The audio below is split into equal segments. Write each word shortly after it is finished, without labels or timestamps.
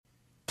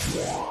My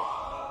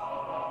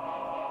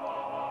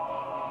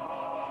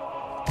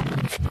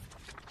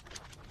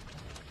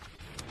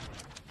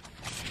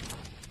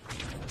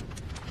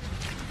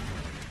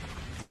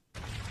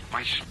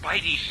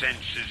spidey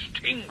sense is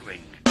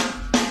tingling.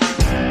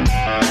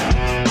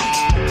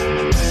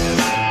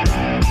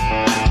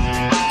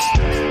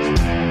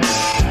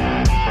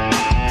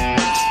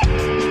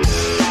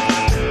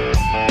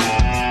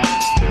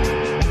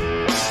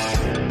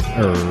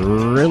 A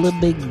really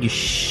big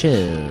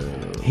show.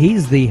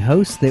 He's the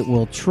host that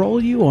will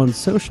troll you on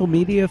social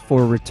media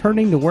for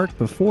returning to work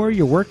before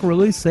your work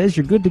release says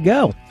you're good to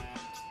go.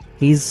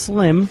 He's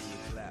Slim.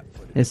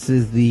 This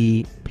is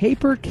the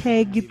Paper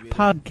Keg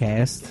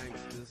Podcast,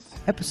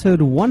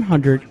 episode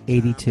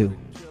 182.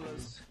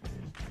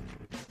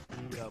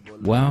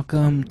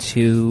 Welcome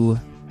to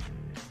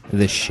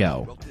the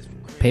show,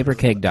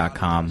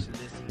 paperkeg.com,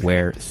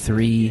 where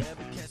three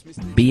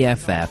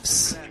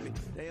BFFs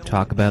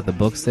talk about the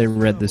books they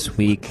read this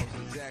week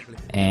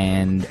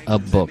and a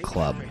book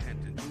club.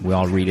 We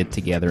all read it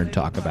together and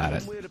talk about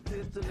it.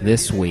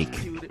 This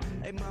week,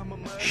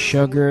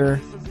 Sugar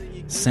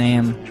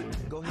Sam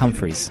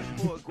Humphries,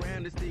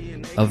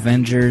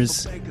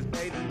 Avengers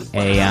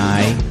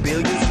AI,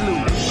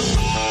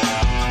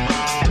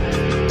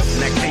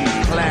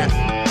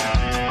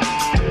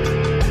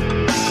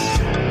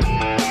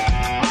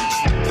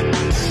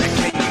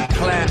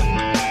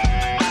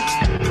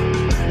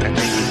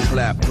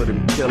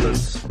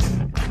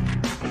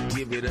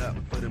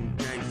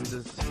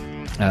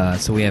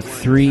 so we have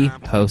three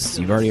hosts.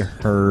 You've already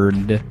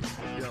heard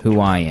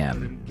who I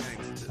am.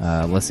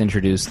 Let's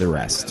introduce the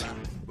rest.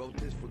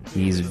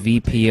 He's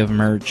VP of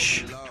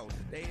merch.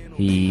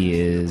 He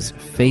is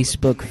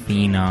Facebook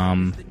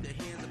phenom.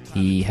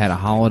 He had a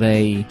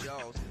holiday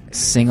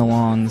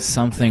sing-along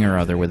something or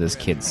other with his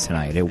kids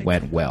tonight. It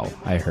went well,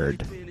 I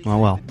heard.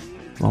 Well.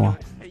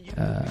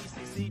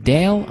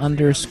 Dale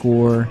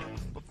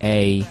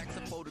 _A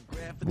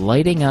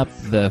lighting up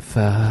the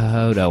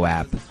photo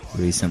app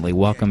recently.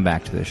 Welcome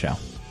back to the show.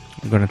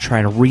 I'm going to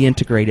try to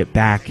reintegrate it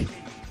back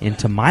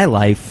into my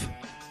life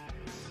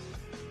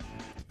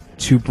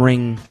to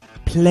bring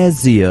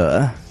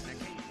pleasure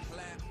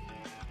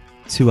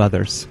to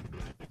others.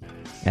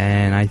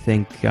 And I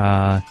think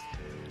we're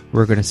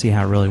going to see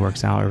how it really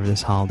works out over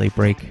this holiday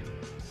break.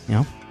 You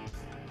know?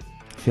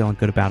 Feeling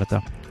good about it,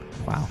 though.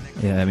 Wow.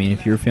 Yeah, I mean,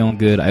 if you're feeling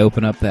good, I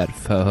opened up that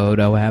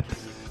photo app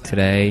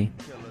today.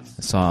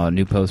 I saw a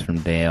new post from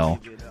Dale.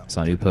 I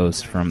saw a new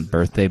post from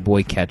Birthday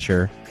Boy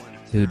Catcher,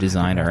 who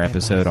designed our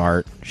episode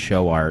art,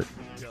 show art.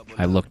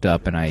 I looked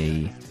up and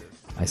I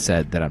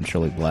said that I'm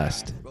truly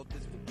blessed,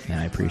 and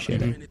I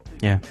appreciate it.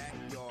 Yeah.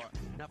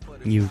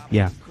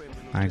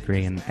 I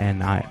agree,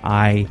 and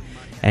I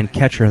and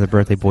Catcher, the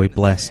Birthday Boy,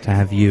 blessed to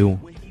have you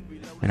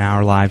in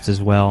our lives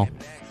as well.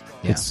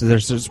 Yeah.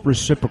 There's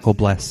reciprocal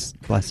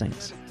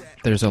blessings.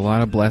 There's a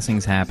lot of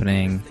blessings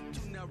happening.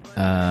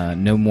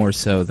 No more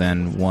so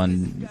than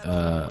one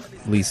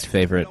least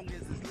favorite,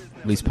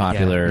 least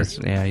popular,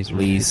 he's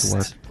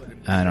least,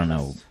 I don't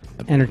know,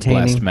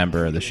 entertaining, blessed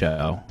member of the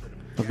show.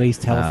 The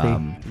least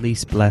healthy,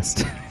 least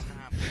blessed.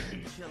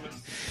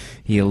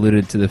 He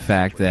alluded to the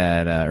fact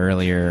that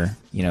earlier,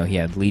 he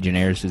had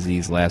Legionnaire's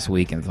disease last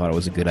week and thought it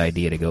was a good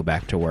idea to go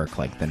back to work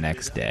like the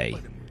next day.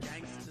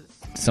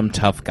 Some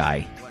tough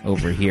guy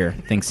over here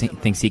thinks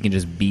he can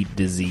just beat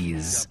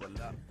disease.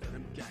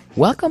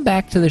 Welcome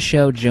back to the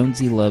show,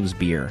 Jonesy Loves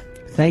Beer.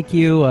 Thank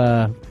you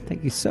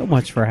so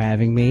much for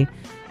having me.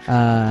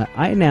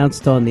 I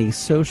announced on the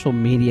social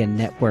media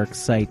network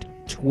site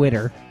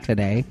Twitter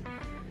today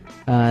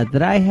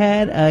that I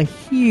had a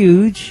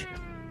huge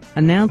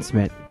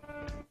announcement,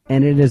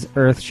 and it is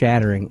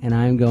earth-shattering, and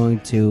I'm going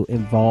to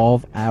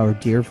involve our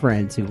dear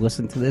friends who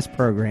listen to this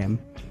program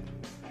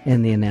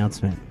in the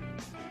announcement.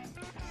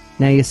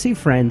 Now, you see,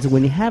 friends,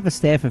 when you have a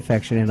staph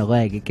infection in a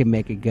leg, it can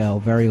make it go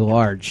very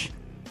large.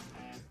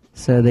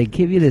 So they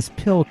give you this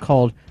pill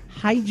called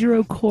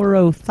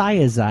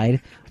hydrochlorothiazide,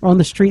 or on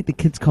the street the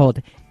kids call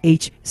it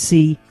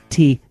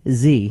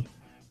HCTZ.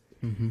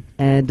 Mm-hmm.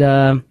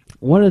 And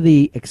one of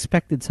the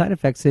expected side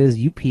effects is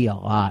you pee a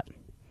lot.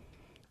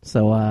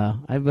 So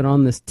I've been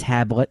on this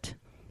tablet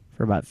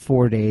for about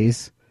 4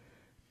 days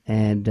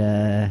and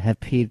have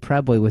peed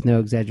probably, with no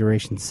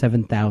exaggeration,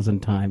 7,000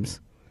 times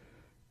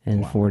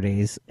in 4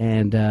 days.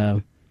 And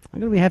I'm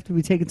going to have to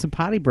be taking some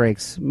potty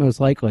breaks, most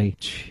likely,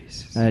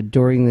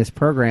 during this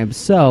program.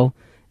 So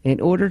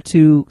in order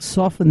to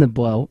soften the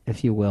blow,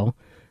 if you will,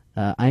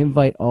 I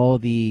invite all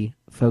the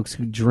folks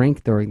who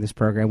drink during this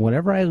program,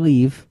 whenever I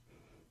leave,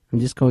 I'm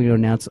just going to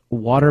announce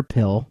water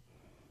pill,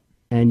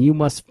 and you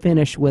must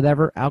finish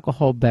whatever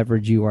alcohol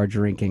beverage you are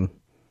drinking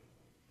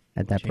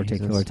at that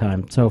particular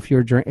time. So if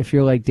you're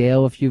like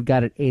Dale, if you've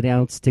got an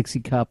 8-ounce Dixie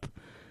cup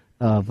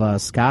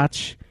of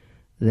scotch,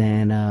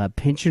 then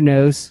pinch your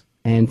nose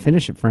and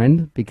finish it,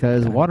 friend,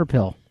 because water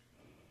pill.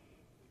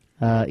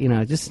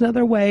 Just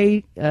another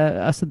way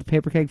us at the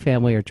Paper Keg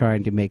family are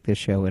trying to make this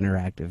show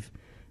interactive.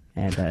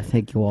 And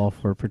thank you all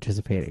for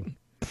participating.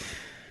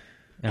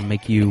 And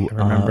make you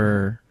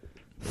remember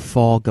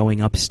fall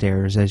going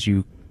upstairs as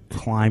you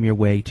climb your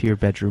way to your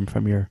bedroom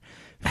from your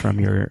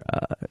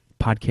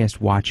podcast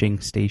watching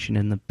station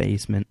in the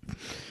basement,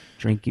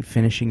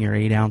 finishing your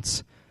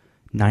 8-ounce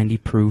 90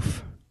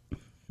 proof.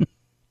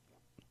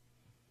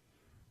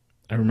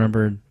 I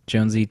remember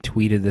Jonesy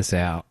tweeted this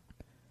out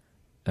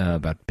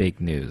about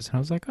big news. And I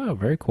was like, oh,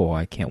 very cool.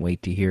 I can't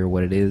wait to hear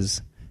what it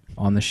is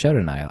on the show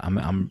tonight.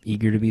 I'm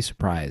eager to be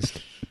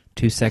surprised.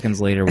 2 seconds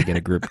later, we get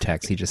a group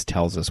text. He just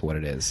tells us what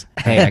it is.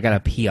 Hey, I got to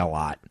pee a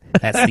lot.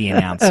 That's the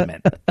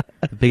announcement.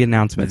 The big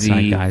announcement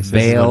tonight, guys. The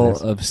veil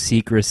of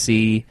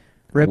secrecy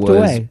Ripped was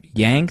away.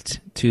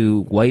 yanked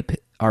to wipe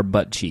our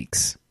butt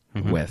cheeks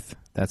with.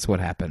 That's what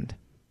happened.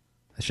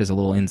 That's just a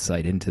little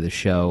insight into the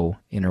show,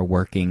 inner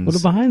workings. What are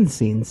behind the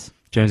scenes?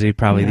 Jonesy,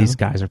 probably Yeah. these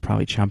guys are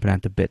probably chomping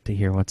at the bit to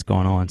hear what's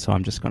going on, so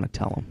I'm just going to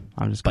tell them.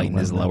 I'm just gonna Biting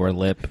let his them know. lower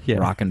lip, Yeah.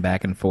 rocking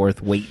back and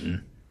forth,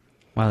 waiting.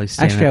 While he's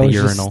standing Actually, I at the was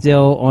urinal. just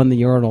still on the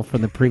urinal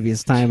from the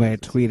previous time I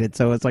had tweeted,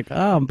 so it's like,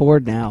 oh, I'm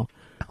bored now.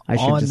 I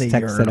should On just the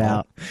text it urinal.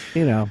 out.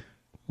 You know,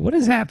 What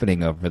is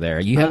happening over there?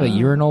 You have a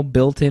urinal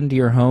built into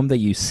your home that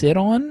you sit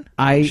on?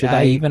 Should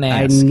I even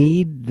I ask?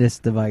 need this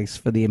device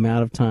for the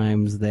amount of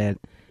times that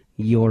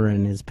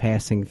urine is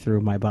passing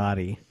through my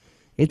body.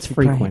 It's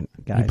frequent,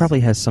 guys. He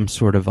probably has some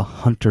sort of a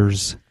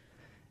hunter's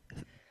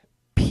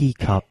pee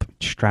cup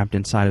strapped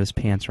inside of his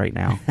pants right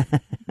now.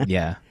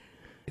 Yeah.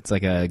 It's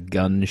like a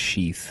gun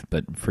sheath,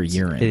 but for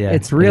urine. Yeah.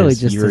 It's really It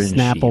is just a urine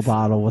Snapple sheath.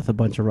 bottle with a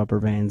bunch of rubber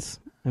bands.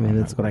 I mean,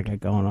 that's what I got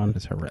going on.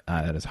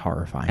 That is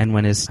horrifying. And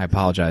when his I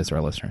apologize to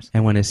our listeners.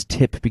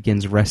 tip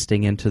begins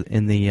resting in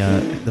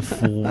the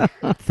full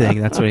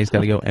thing, that's when he's got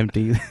to go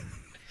empty.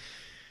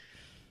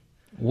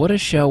 What a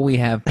show we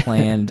have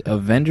planned.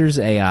 Avengers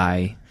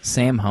AI,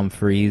 Sam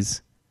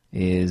Humphries,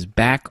 is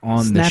back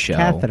on the Snap show.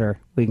 catheter,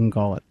 we can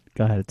call it.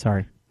 Go ahead,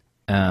 sorry.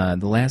 The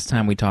last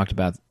time we talked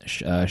about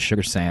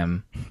Sugar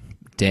Sam,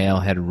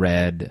 Dale had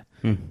read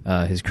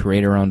his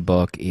creator-owned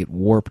book. It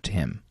warped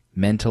him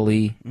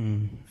mentally,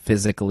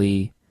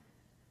 physically,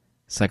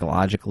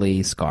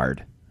 psychologically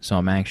scarred. So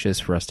I'm anxious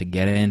for us to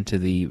get into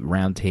the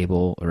round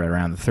table or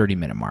around the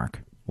 30-minute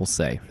mark, we'll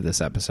say, for this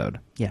episode.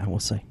 Yeah, we'll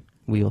see.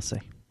 We will see.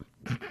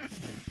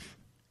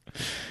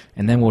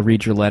 And then we'll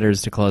read your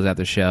letters to close out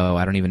the show.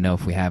 I don't even know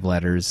if we have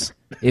letters.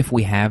 If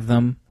we have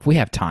them, if we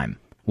have time,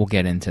 we'll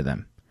get into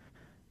them.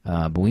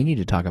 But we need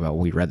to talk about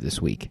what we read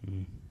this week.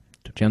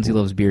 Jonesy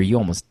Loves Beer, you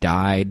almost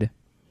died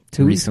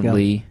 2 weeks ago.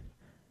 recently.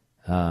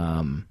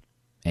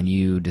 And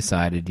you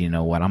decided, you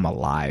know what, I'm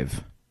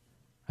alive.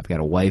 I've got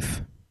a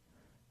wife.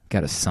 I've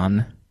got a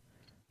son.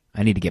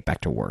 I need to get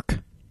back to work.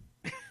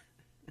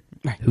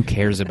 Who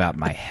cares about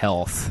my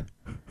health?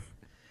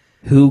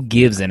 Who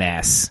gives an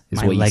S, is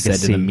My what you said to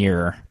legacy. the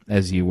mirror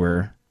as you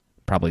were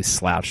probably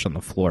slouched on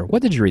the floor.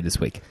 What did you read this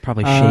week?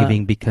 Probably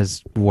shaving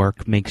because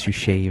work makes you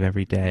shave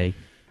every day.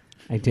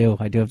 I do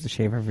have to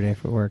shave every day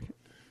for work.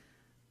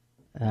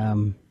 Like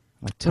Tom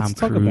Let's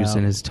talk Cruise about-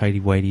 in his tighty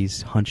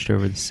whities hunched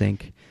over the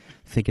sink,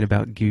 thinking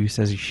about Goose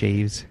as he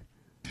shaves.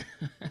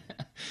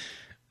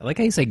 I like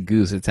how you say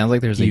goose. It sounds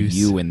like there's Goose. a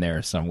U in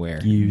there somewhere.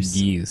 Goose.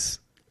 Goose.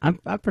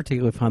 I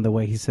particularly found the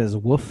way he says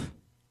 "woof."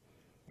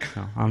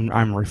 No,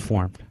 I'm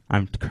reformed.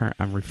 I'm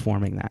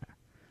reforming that.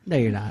 No,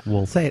 you're not.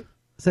 Wolf. Say it.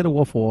 Say the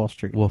Wolf of Wall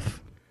Street.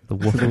 Wolf. The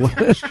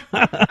wolf.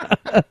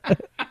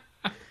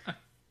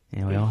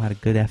 Yeah, we all had a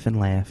good effing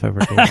laugh over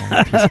there.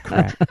 That piece of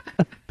crap.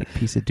 Big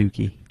piece of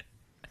dookie.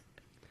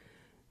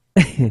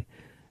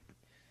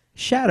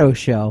 Shadow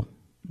Show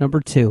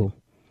 #2.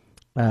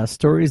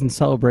 Stories in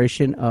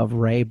celebration of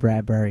Ray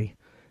Bradbury.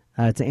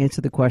 To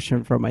answer the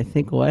question from, I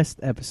think, last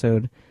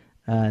episode,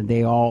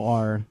 they all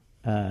are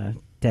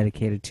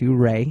dedicated to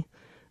Ray.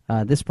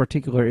 This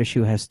particular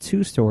issue has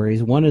 2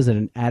 stories. One is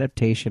an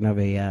adaptation of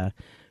a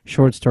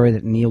short story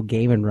that Neil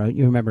Gaiman wrote.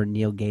 You remember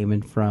Neil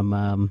Gaiman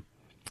from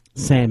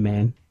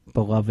Sandman,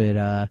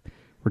 beloved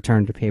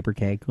Return to Paper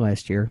Keg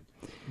last year.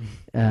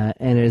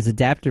 And it is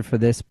adapted for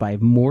this by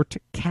Mort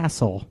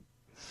Castle.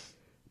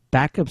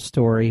 Backup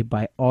story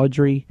by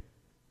Audrey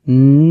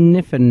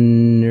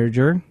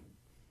Niffenegger,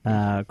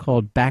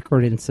 called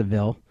Backward in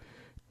Seville.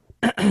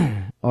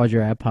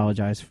 Audrey, I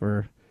apologize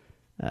for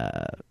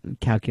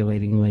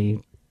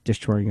calculatingly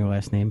destroying your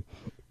last name.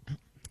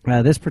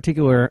 This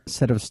particular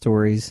set of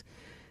stories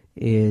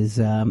is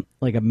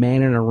like a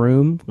man in a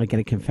room, like in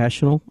a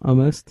confessional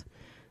almost,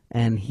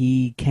 and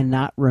he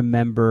cannot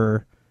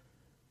remember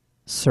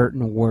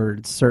certain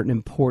words, certain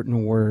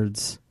important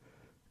words,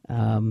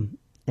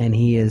 and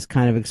he is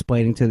kind of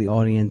explaining to the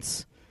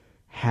audience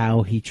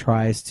how he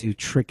tries to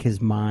trick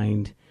his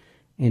mind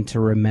into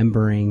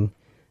remembering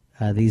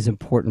these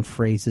important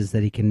phrases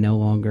that he can no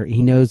longer.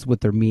 He knows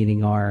what their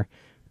meaning are,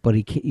 but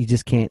he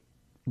just can't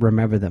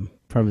remember them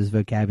from his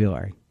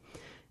vocabulary.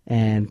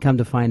 And come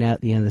to find out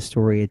at the end of the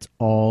story, it's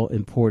all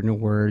important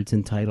words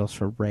and titles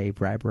for Ray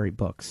Bradbury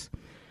books.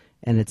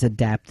 And it's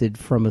adapted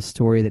from a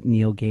story that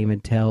Neil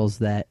Gaiman tells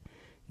that,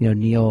 you know,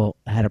 Neil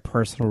had a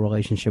personal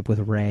relationship with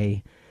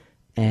Ray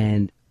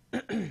and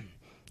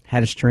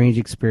had a strange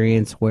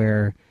experience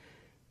where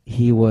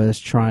he was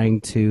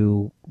trying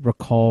to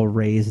recall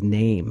Ray's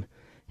name.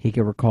 He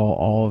could recall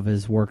all of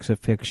his works of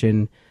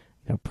fiction,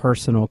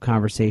 personal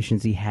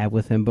conversations he had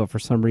with him, but for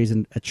some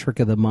reason, a trick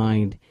of the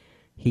mind,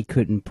 he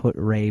couldn't put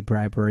Ray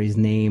Bradbury's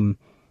name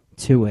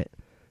to it.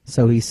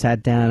 So he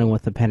sat down and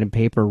with a pen and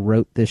paper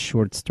wrote this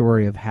short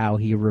story of how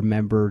he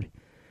remembered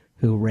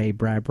who Ray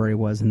Bradbury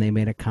was, and they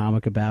made a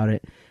comic about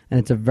it. And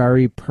it's a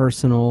very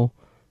personal,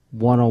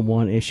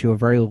 one-on-one issue, a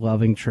very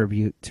loving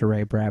tribute to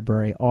Ray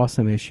Bradbury.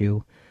 Awesome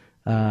issue.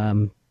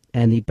 And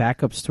the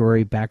backup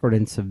story, Backward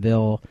in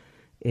Seville,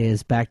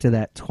 is back to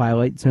that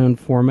Twilight Zone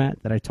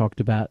format that I talked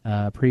about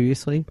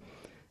previously.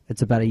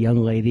 It's about a young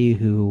lady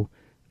who,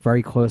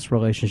 very close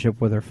relationship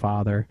with her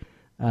father.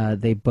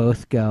 They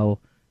both go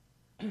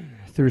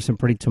through some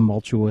pretty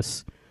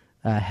tumultuous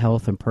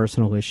health and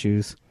personal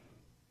issues.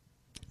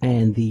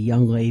 And the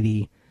young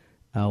lady,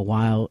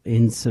 while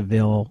in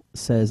Seville,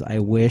 says, I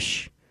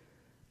wish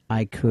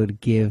I could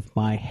give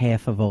my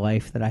half of a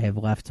life that I have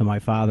left to my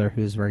father,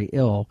 who's very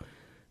ill,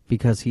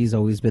 because he's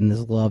always been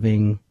this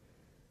loving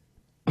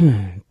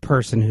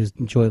person who's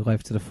enjoyed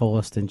life to the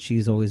fullest, and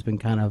she's always been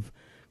kind of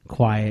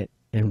quiet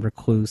and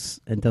recluse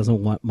and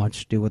doesn't want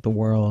much to do with the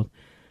world.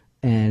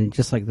 And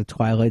just like the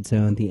Twilight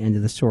Zone, the end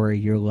of the story,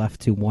 you're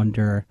left to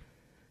wonder,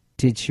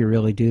 did she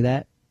really do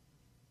that?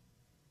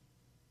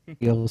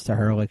 Feels to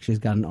her like she's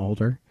gotten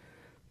older,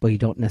 but you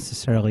don't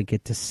necessarily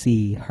get to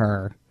see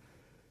her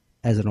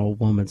as an old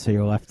woman, so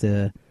you're left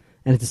to...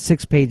 And it's a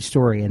 6-page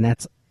story, and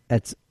that's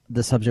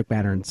the subject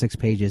matter in 6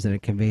 pages, and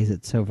it conveys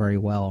it so very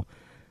well.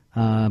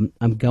 I'm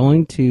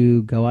going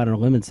to go out on a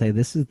limb and say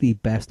this is the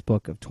best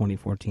book of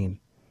 2014.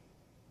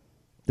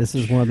 This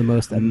is one of the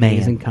most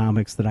amazing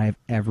comics that I've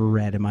ever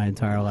read in my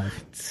entire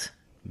life.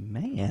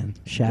 Man.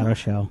 Shadow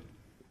Shell.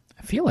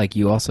 I feel like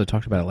you also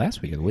talked about it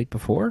last week or the week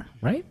before,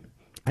 right?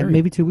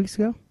 Maybe 2 weeks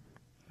ago?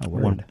 Oh,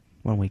 word.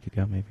 One week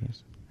ago, maybe.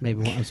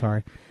 Maybe one, I'm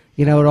sorry.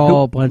 You know, it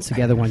all blends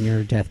together when you're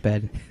in your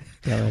deathbad.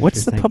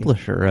 What's the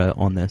publisher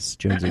on this,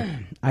 Jonesy?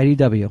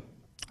 IDW.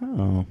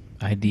 Oh.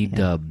 ID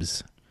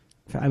Dubs.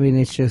 I mean,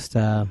 it's just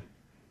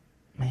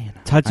Man,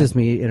 touches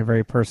me in a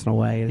very personal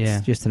way.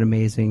 It's just an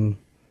amazing...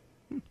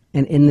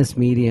 And in this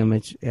medium,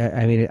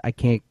 I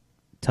can't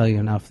tell you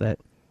enough that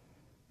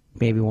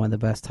maybe one of the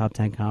best top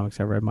 10 comics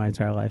I've read my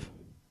entire life.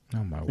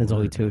 Oh, my word. There's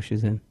only 2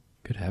 she's in.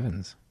 Good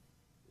heavens.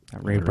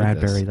 Ray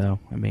Bradbury, though.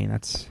 I mean,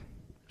 that's...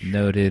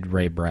 Noted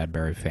Ray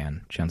Bradbury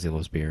fan. Jonesy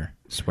loves beer.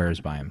 Swears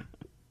by him.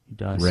 He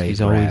does. Ray He's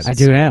Brad. always... I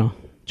do now.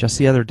 Just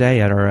the other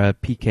day at our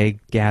PK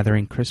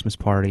gathering Christmas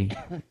party,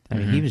 I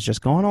mean, he was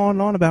just going on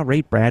and on about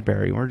Ray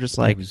Bradbury. We're just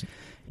like,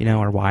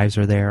 our wives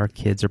are there, our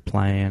kids are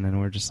playing, and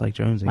we're just like,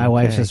 Jonesy. My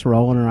wife's just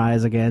rolling her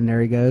eyes again. There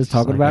he goes,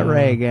 talking about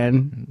Ray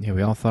again. Yeah,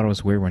 we all thought it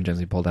was weird when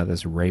Jonesy pulled out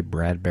this Ray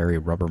Bradbury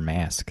rubber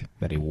mask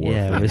that he wore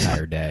for the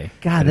entire day.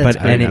 God, I that's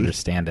didn't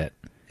understand it.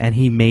 And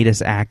he made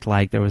us act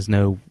like there was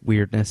no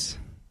weirdness.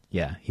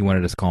 Yeah, he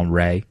wanted us to call him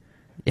Ray.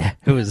 Yeah,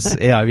 it was.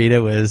 Yeah, I mean,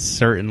 it was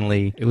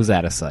certainly. It was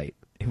out of sight.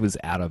 It was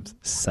out of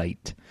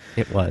sight.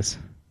 It was.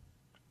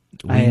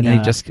 I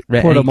had just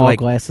poured them all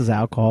glasses of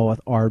alcohol with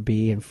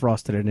RB and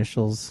frosted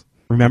initials.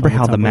 Remember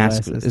how the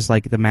mask is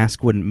like the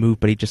mask wouldn't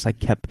move, but he just like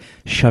kept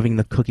shoving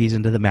the cookies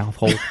into the mouth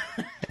hole,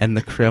 and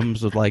the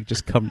crumbs would like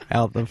just come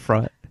out the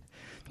front.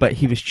 But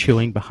he was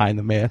chewing behind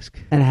the mask.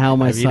 And how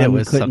my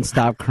son couldn't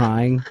stop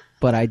crying,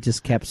 but I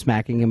just kept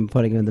smacking him and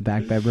putting him in the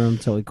back bedroom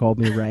until he called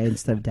me Ray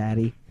instead of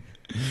Daddy.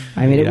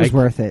 I mean, it was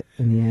worth it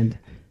in the end.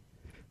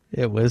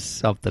 It was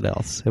something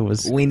else. It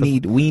was. We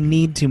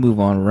need to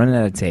move on. We're running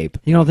out of tape.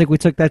 You don't think we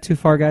took that too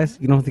far, guys?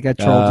 You don't think that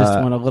troll just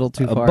went a little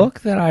too far? A book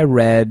that I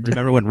read.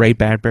 Remember when Ray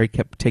Bradbury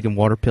kept taking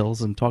water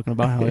pills and talking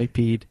about how he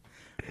peed?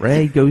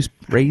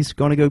 Ray's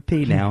going to go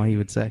pee now, he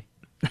would say.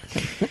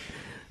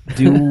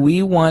 Do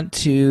we want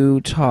to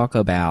talk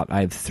about...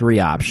 I have 3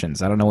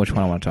 options. I don't know which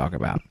one I want to talk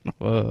about.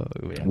 Whoa,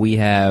 yeah. We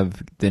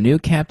have the new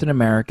Captain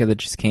America that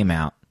just came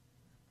out,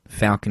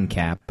 Falcon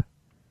Cap.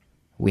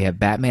 We have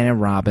Batman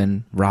and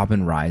Robin,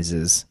 Robin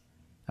Rises,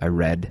 I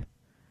read,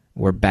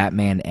 or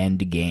Batman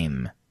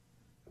Endgame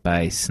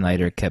by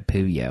Snyder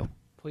Capullo.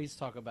 Please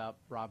talk about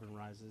Robin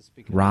Rises.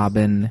 Because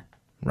Robin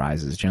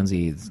Rises.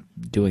 Jonesy is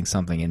doing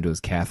something into his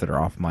catheter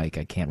off mic.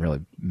 I can't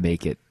really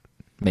make it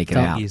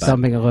out. He's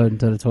dumping a load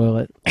into the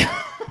toilet.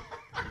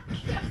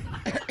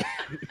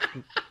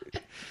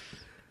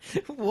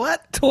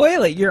 What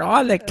toilet? You're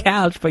on the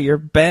couch, but you're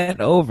bent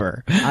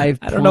over. I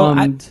don't know.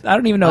 I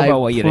don't even know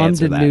about what you'd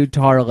answer that. I've plumbed a new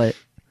toilet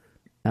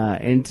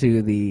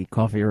into the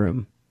coffee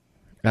room.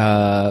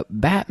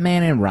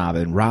 Batman and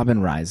Robin.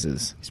 Robin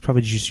Rises. He's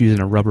probably just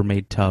using a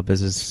Rubbermaid tub as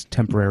his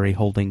temporary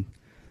holding.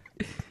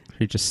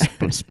 He's just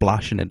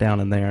splashing it down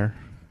in there.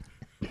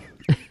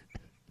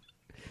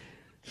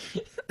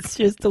 It's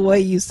just the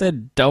way you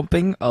said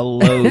dumping a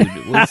load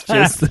was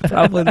just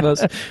probably the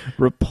most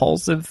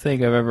repulsive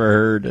thing I've ever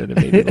heard, and it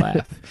made me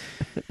laugh.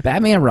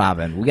 Batman and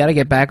Robin. We got to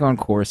get back on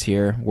course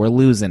here. We're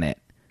losing it.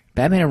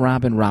 Batman and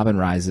Robin. Robin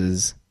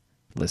Rises.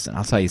 Listen,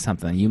 I'll tell you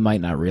something. You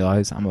might not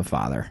realize I'm a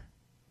father.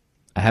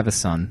 I have a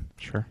son.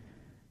 Sure.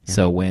 Yeah.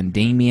 So when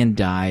Damian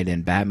died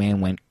and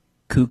Batman went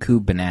cuckoo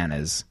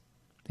bananas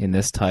in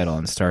this title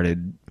and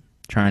started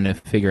trying to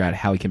figure out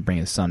how he can bring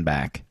his son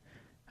back,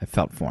 I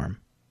felt for him.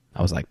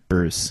 I was like,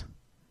 Bruce,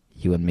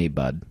 you and me,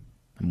 bud.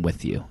 I'm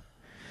with you.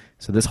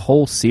 So this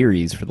whole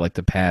series for like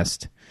the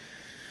past,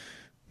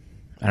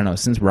 I don't know,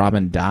 since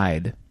Robin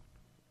died,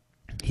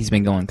 he's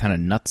been going kind of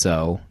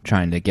nutso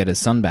trying to get his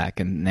son back,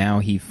 and now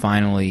he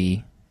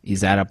finally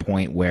is at a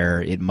point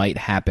where it might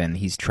happen.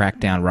 He's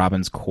tracked down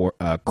Robin's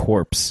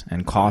corpse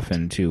and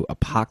coffin to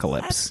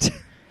Apokolips,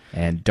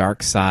 and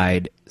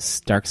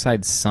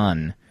Darkseid's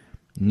son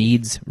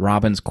needs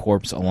Robin's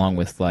corpse along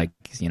with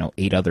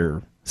 8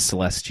 other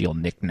celestial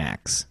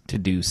knickknacks to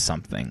do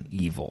something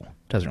evil.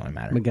 Doesn't really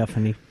matter.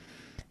 MacGuffin.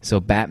 So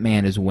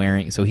Batman is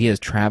he has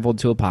traveled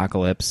to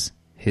Apokolips.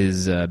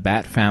 His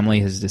Bat family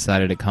has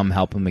decided to come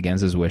help him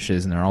against his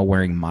wishes, and they're all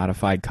wearing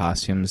modified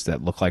costumes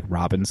that look like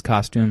Robin's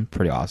costume.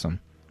 Pretty awesome.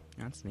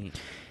 That's neat.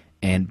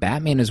 And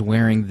Batman is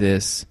wearing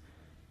this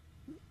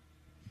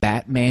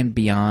Batman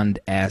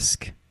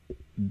Beyond-esque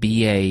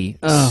BA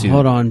suit.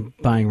 Hold on,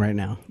 buying right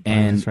now.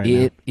 And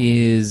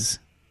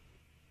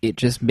it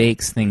just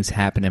makes things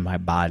happen in my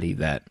body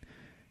that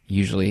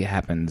usually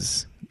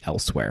happens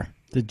elsewhere.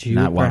 Did you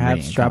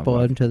perhaps strap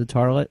on to the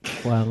toilet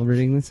while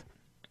reading this?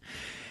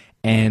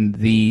 And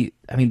the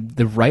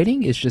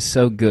writing is just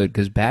so good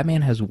because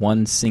Batman has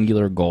one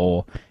singular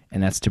goal,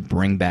 and that's to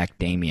bring back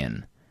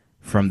Damian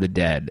from the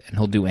dead, and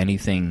he'll do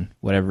anything,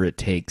 whatever it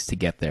takes to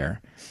get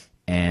there.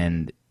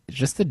 And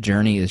just the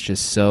journey is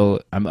just so...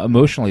 I'm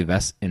emotionally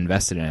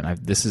invested in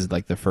it. This is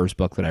like the first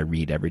book that I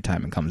read every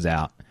time it comes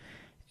out,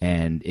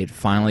 and it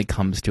finally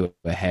comes to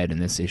a head in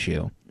this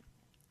issue.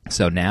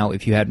 So now,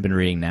 if you hadn't been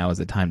reading, now is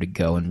the time to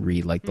go and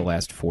read like the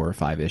last 4 or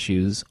 5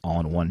 issues all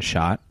in one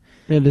shot.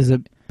 And is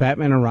it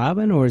Batman and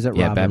Robin, or is it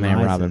Robin Batman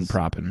Rises? and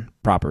Robin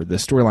proper. The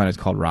storyline is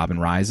called Robin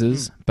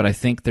Rises, but I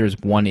think there's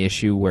one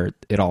issue where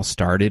it all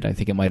started. I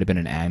think it might have been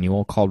an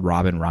annual called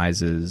Robin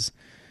Rises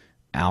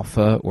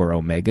Alpha or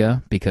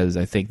Omega, because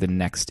I think the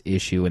next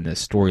issue in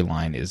this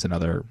storyline is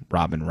another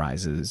Robin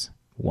Rises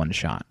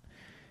one-shot.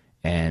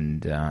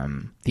 And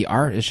the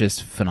art is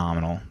just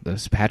phenomenal.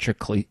 This Patrick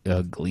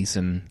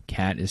Gleason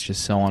cat is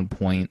just so on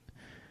point.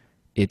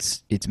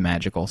 It's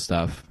magical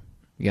stuff.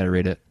 You got to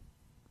read it.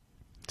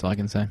 That's all I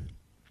can say.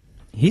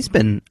 He's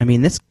been,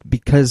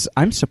 because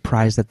I'm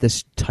surprised that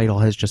this title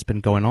has just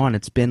been going on.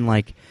 It's been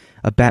like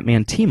a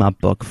Batman team-up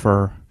book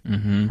for,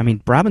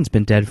 Robin's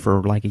been dead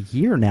for like a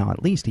year now,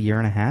 at least, a year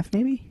and a half,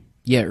 maybe?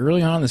 Yeah,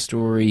 early on in the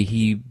story,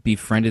 he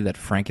befriended that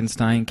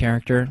Frankenstein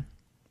character,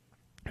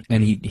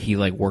 and he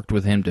worked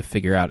with him to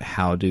figure out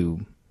how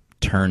to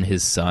turn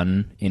his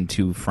son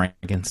into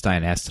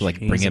Frankenstein-esque to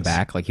bring it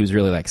back. He was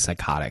really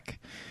psychotic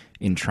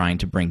in trying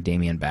to bring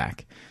Damian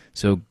back.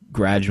 So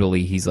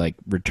gradually he's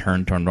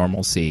returned to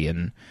normalcy,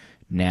 and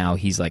now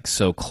he's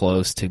so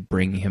close to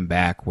bringing him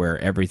back where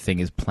everything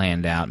is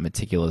planned out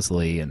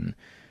meticulously, and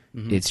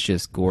it's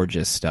just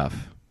gorgeous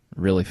stuff.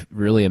 Really,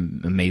 really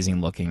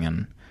amazing looking,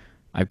 and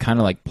I've kind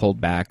of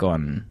pulled back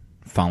on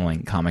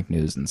following comic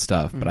news and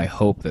stuff, but I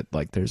hope that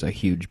there's a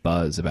huge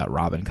buzz about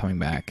Robin coming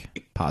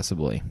back,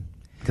 possibly,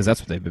 because that's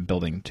what they've been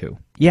building to.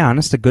 Yeah,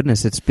 honest to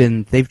goodness,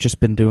 they've just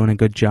been doing a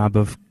good job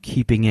of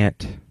keeping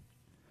it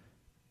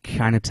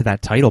kind of to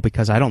that title,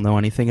 because I don't know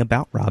anything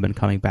about Robin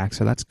coming back,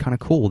 so that's kind of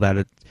cool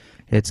that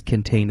it's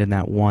contained in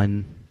that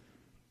one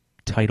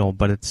title,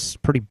 but it's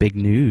pretty big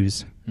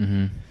news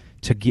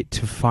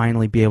to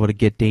finally be able to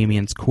get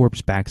Damian's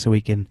corpse back so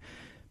he can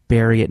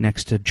bury it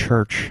next to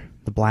Church,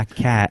 the Black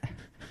Cat,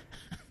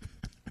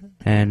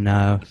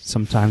 and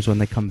sometimes when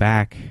they come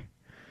back,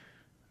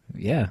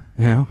 he's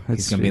going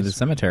to be in the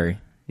cemetery.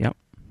 Yep.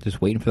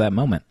 Just waiting for that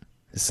moment.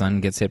 His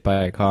son gets hit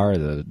by a car,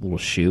 the little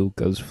shoe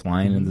goes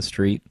flying in the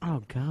street.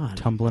 Oh, God.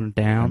 Tumbling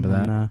down,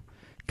 and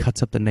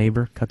cuts up the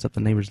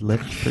neighbor's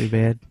lip pretty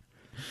bad.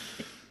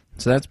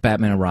 So that's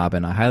Batman and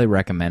Robin. I highly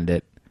recommend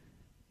it.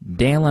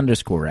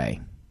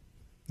 Dale_A,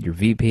 your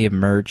VP of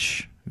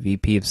merch,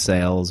 VP of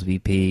sales,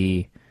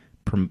 VP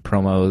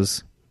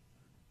promos,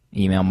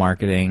 email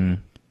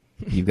marketing.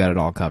 You've got it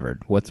all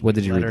covered. What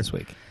did you read this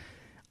week?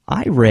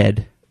 I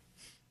read...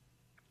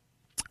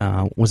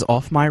 was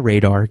off my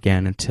radar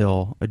again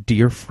until a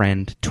dear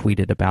friend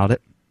tweeted about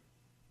it.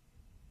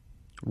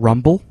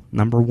 Rumble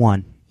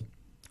 #1.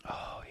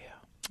 Oh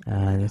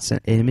yeah. It's an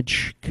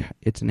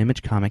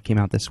image comic, came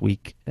out this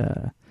week.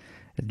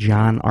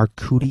 John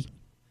Arcudi,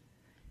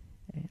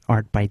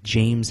 art by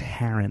James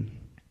Harren.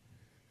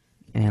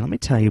 And let me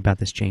tell you about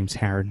this James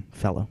Harren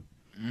fellow.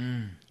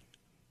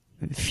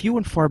 Few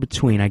and far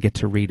between I get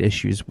to read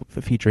issues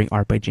featuring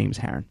art by James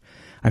Harren.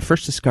 I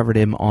first discovered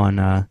him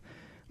on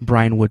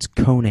Brian Wood's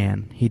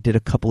Conan. He did a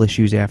couple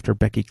issues after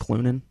Becky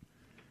Cloonan.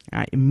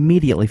 I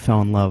immediately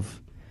fell in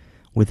love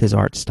with his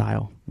art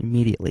style.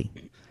 Immediately.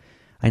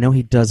 I know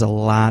he does a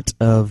lot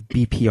of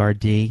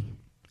BPRD,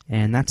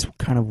 and that's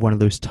kind of one of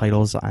those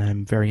titles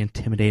I'm very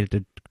intimidated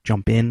to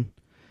jump in.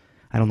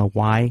 I don't know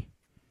why,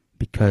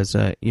 because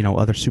other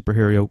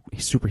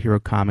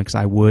superhero comics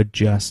I would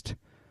just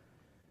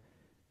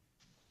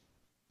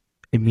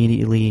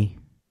immediately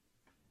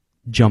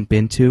jump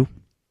into.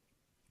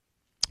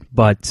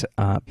 But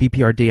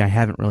BPRD I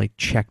haven't really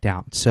checked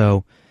out.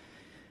 So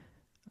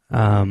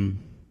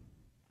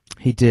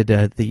He did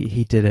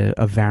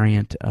a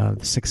variant of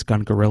the Six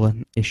Gun Gorilla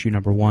issue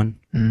number 1.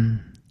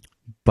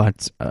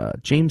 But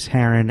James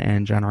Harren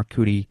and John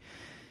Arcudi,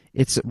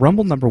 it's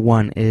Rumble number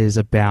 1 is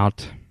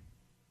about.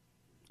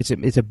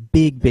 It's a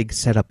big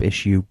setup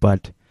issue,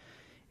 but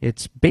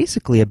it's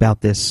basically about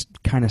this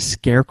kind of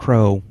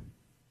scarecrow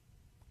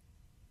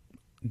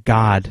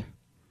god.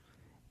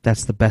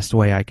 That's the best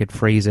way I could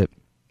phrase it.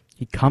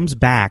 He comes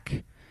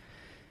back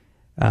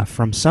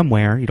from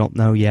somewhere, you don't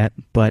know yet,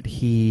 but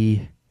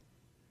he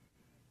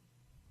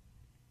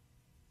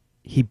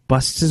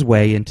busts his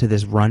way into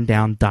this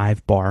rundown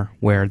dive bar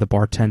where the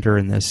bartender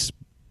and this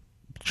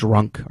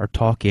drunk are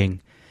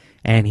talking,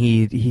 and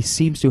he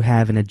seems to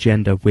have an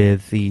agenda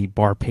with the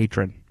bar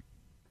patron.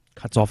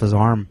 Cuts off his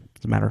arm,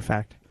 as a matter of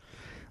fact.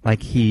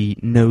 Like he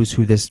knows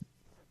who this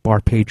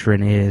bar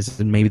patron is,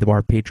 and maybe the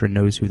bar patron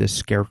knows who this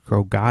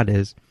scarecrow god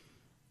is.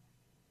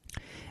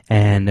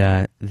 And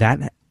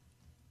that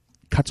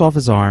cuts off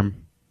his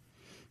arm.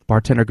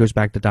 Bartender goes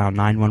back to dial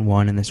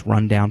 911 in this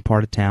rundown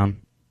part of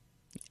town.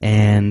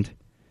 And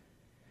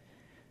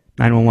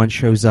 911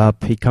 shows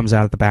up. He comes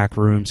out of the back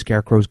room.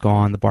 Scarecrow's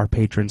gone. The bar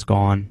patron's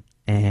gone.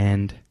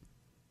 And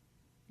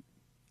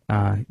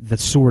the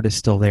sword is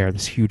still there,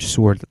 this huge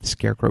sword that the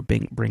Scarecrow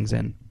brings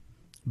in.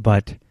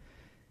 But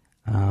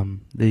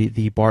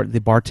the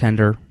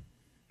bartender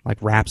like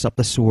wraps up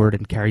the sword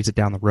and carries it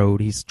down the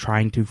road. He's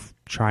trying to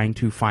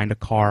find a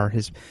car,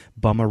 his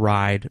bum a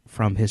ride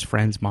from his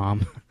friend's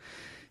mom,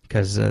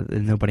 because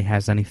nobody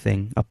has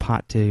anything, a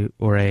pot to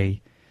or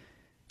a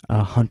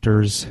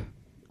hunter's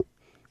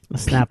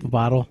snap a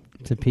bottle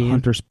to pee in.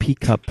 Hunter's pee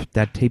cup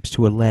that tapes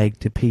to a leg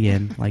to pee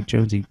in, like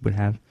Jonesy would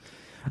have.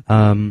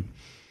 And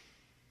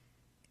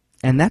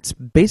that's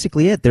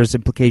basically it. There's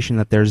implication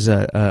that there's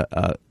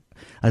a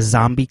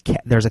zombie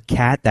cat. There's a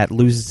cat that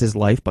loses his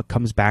life but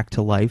comes back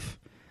to life,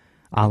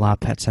 a la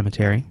Pet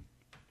Sematary.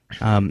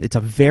 It's a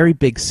very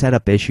big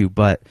setup issue,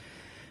 but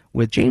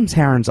with James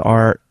Harren's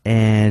art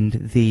and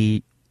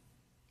the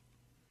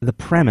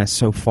premise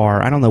so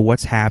far, I don't know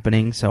what's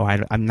happening, so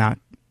I'm not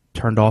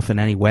turned off in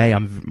any way.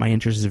 My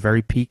interest is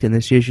very piqued in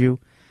this issue.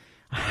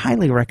 I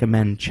highly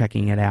recommend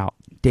checking it out.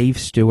 Dave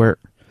Stewart,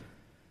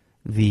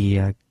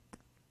 the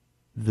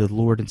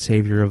Lord and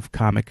Savior of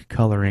comic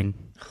coloring.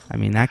 I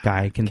mean, that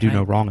guy can do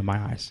no wrong in my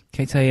eyes.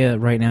 Can I tell you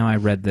right now, I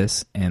read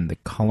this, and the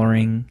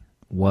coloring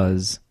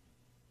was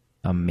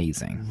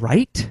amazing.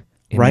 Right?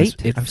 Right?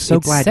 I'm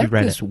so glad you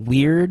read it. This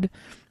weird,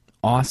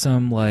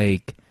 awesome,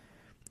 like...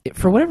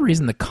 for whatever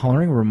reason, the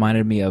coloring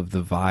reminded me of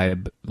the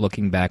vibe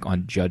looking back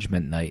on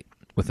Judgment Night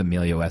with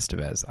Emilio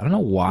Estevez. I don't know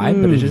why,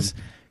 but it just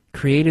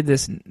created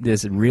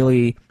this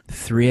really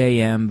 3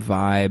 a.m.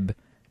 vibe.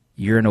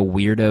 You're in a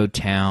weirdo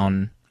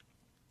town,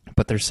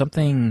 but there's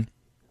something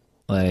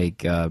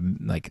like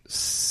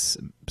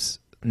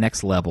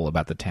next level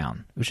about the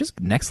town. It was just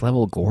next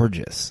level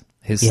gorgeous,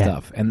 his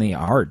stuff. And the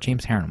art,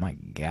 James Harren, oh my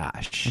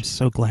gosh. I'm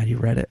so glad you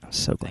read it. I'm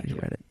so glad you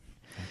read it.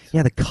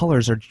 Yeah, the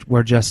colors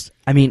were just...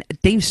 I mean,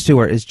 Dave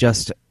Stewart is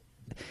just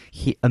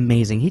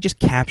amazing. He just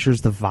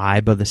captures the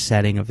vibe of the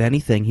setting of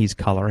anything he's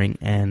coloring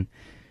and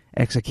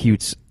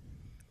executes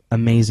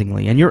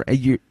amazingly.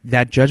 And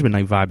that Judgment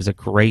Night vibe is a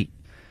great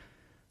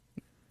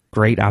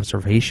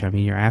observation. I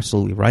mean, you're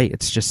absolutely right.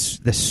 It's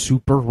just this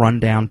super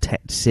rundown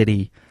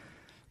city.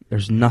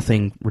 There's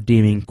nothing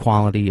redeeming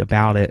quality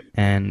about it,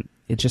 and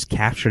it's just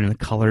captured in the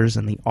colors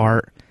and the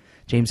art.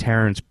 James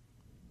Harren's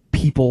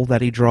people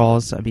that he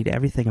draws, I mean,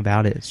 everything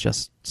about it is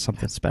just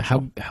something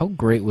special. How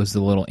great was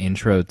the little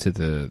intro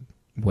to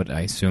what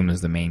I assume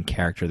is the main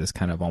character, this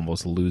kind of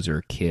almost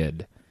loser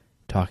kid,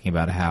 talking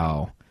about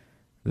how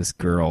this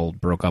girl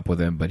broke up with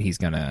him, but he's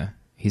gonna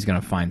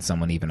find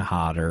someone even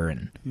hotter,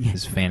 and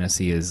his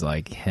fantasy is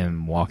like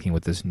him walking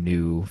with this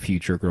new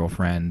future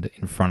girlfriend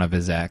in front of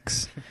his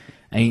ex.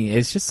 I mean,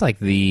 it's just like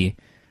the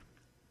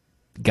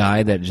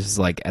guy that just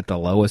like at the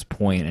lowest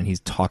point, and he's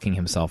talking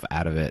himself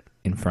out of it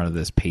in front of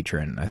this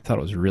patron. I thought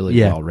it was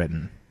really well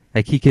written.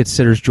 Like he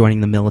considers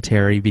joining the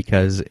military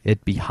because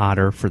it'd be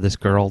hotter for this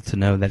girl to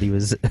know that he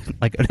was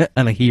like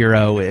a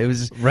hero. It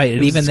was right,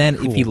 and even then,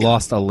 cool. if he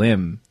lost a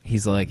limb,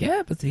 he's like,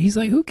 yeah, but he's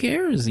like, who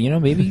cares? You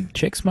know, maybe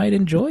chicks might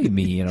enjoy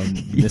me. You know,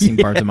 missing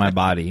parts of my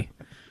body.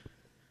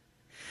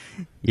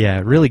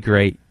 Yeah, really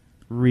great,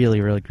 really,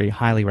 really great.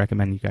 Highly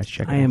recommend you guys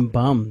check it out. I am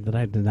bummed that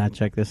I did not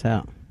check this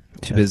out.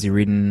 Too busy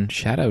reading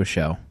Shadow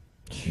Show,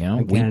 you know,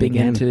 Again weeping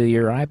into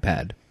your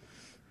iPad.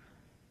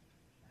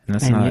 And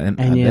that's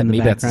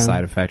maybe that's a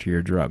side effect of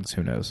your drugs.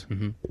 Who knows?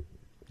 Mm-hmm.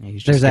 Yeah,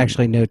 there's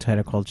actually no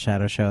title called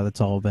Shadow Show. That's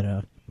all been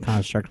a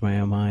construct of my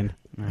own mind.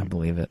 I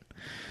believe it.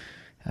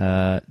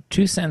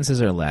 2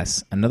 sentences or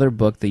less. Another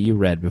book that you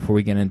read before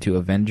we get into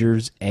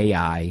Avengers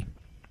AI.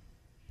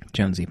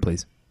 Jonesy,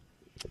 please.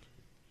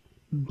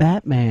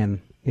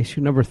 Batman,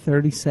 issue number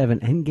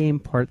 37,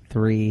 Endgame Part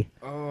 3.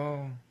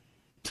 Oh.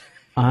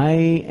 I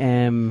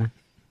am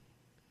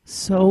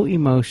so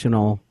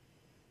emotional.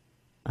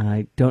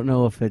 I don't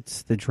know if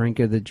it's the drink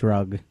or the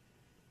drug,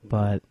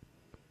 but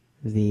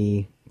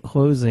the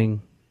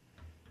closing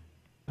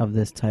of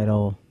this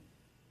title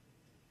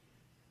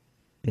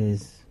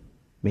is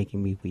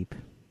making me weep.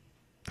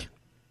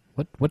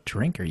 What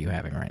drink are you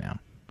having right now?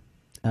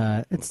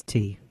 It's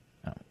tea.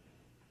 Oh.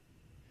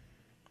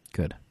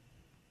 Good.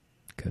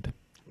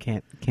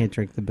 Can't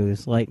drink the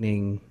booze.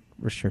 Lightning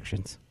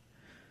restrictions.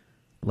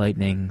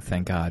 Lightning,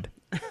 thank God.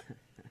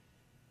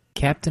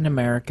 Captain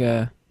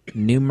America,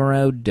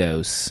 Numero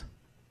Dos,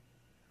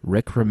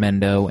 Rick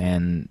Remendo,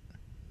 and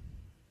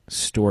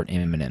Stuart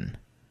Immonen.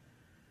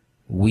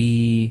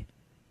 We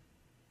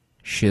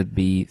should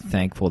be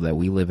thankful that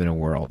we live in a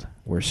world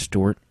where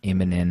Stuart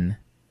Immonen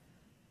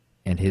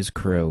and his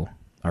crew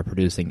are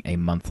producing a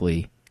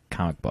monthly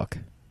comic book.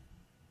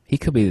 He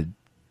could be...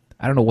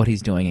 I don't know what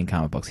he's doing in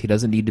comic books. He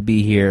doesn't need to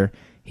be here.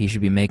 He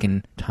should be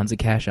making tons of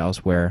cash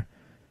elsewhere.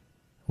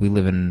 We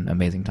live in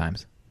amazing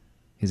times.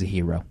 He's a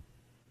hero.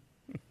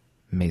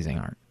 Amazing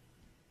art.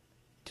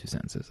 2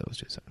 sentences. That was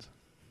 2 sentences.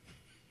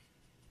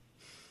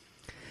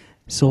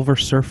 Silver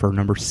Surfer,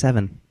 number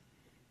 7.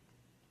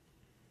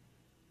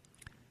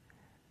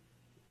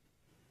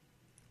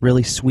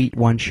 Really sweet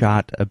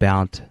one-shot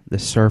about the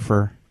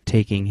surfer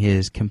taking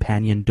his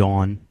companion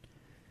Dawn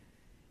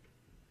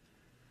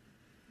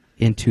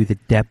into the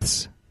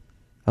depths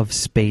of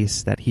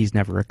space that he's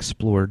never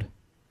explored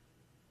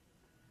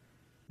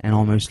and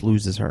almost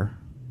loses her.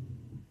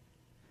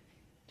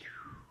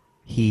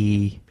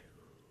 He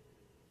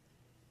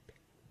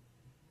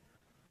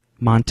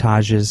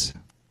montages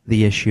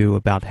the issue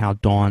about how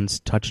Dawn's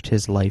touched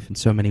his life in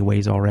so many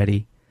ways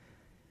already.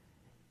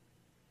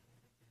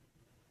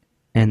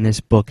 And this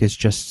book is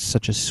just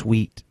such a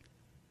sweet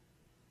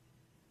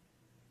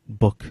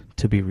book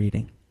to be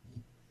reading.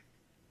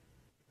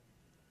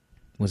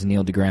 Was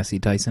Neil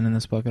deGrasse Tyson in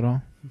this book at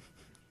all?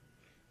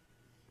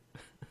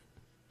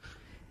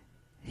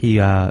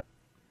 I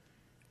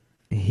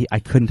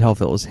couldn't tell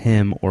if it was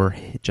him or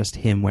just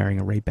him wearing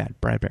a Ray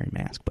Bradbury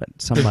mask, but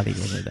somebody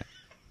was in it.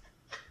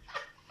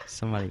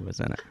 Somebody was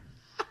in it.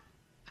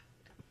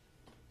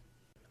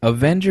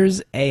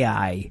 Avengers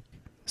AI,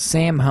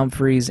 Sam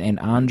Humphries and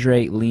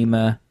Andre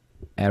Lima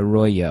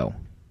Arroyo.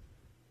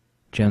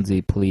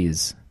 Jonesy,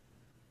 please.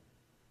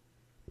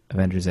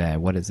 Avengers AI,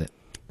 what is it?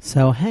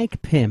 So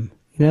Hank Pym,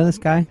 you know this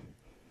guy?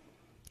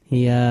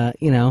 He,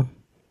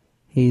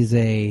 he's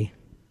a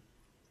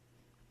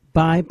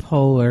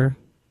bipolar,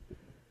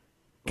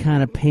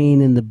 kind of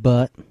pain in the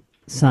butt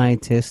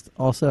scientist.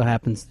 Also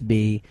happens to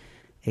be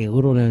a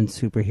little-known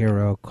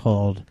superhero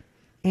called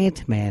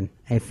Ant-Man,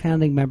 a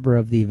founding member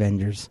of the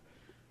Avengers.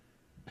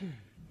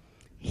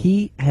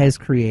 He has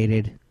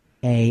created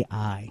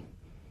AI,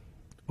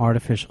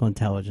 artificial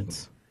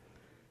intelligence.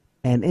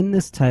 And in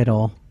this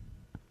title,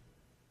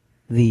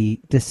 the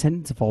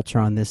descendants of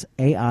Ultron, this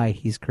AI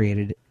he's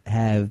created,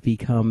 have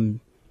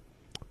become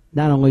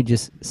not only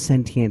just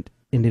sentient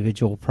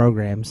individual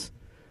programs,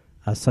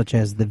 such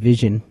as the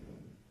Vision,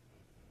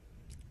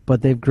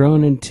 but they've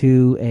grown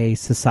into a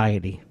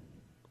society.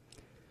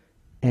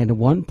 And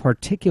one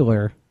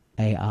particular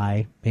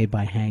AI made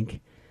by Hank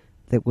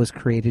that was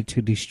created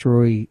to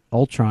destroy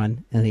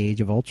Ultron in the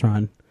Age of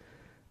Ultron,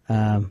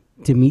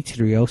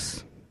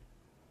 Demetrios,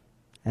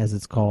 as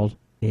it's called,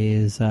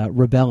 is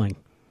rebelling.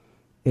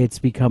 It's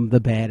become the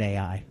bad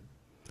AI.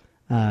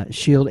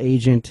 S.H.I.E.L.D.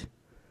 agent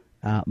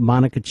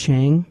Monica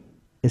Chang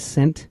is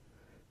sent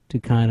to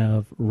kind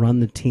of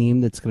run the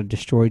team that's going to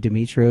destroy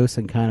Demetrios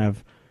and kind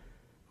of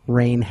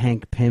rein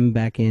Hank Pym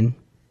back in.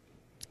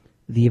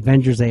 The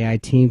Avengers AI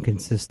team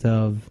consists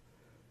of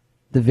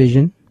the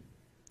Vision,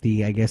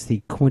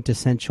 the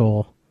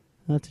quintessential,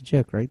 that's a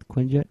joke, right?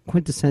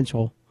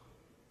 Quintessential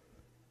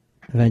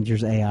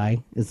Avengers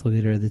AI is the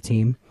leader of the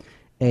team.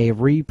 A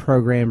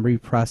reprogrammed,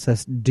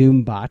 reprocessed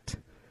Doombot,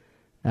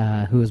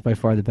 who is by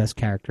far the best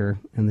character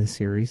in this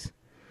series.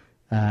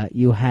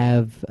 You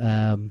have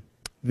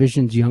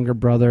Vision's younger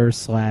brother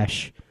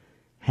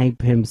 / Hank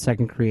Pym's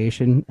second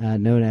creation,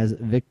 known as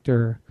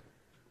Victor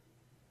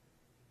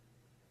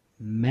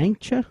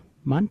Mancha.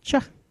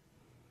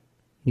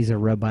 He's a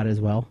robot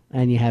as well.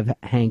 And you have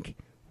Hank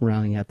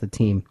rounding out the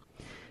team.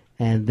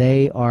 And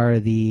they are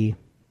the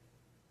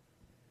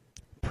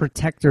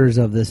protectors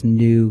of this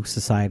new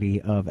society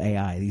of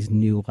AI, these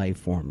new life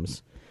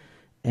forms.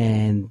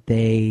 And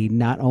they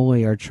not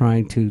only are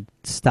trying to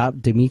stop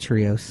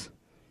Demetrios,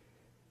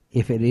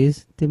 if it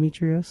is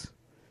Demetrios,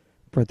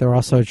 but they're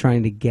also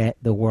trying to get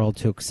the world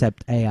to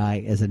accept AI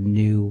as a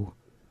new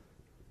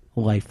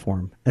life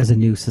form, as a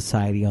new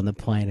society on the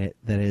planet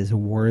that is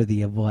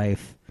worthy of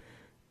life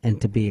and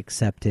to be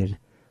accepted,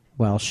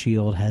 while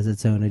S.H.I.E.L.D. has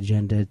its own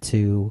agenda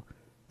to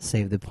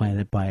save the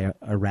planet by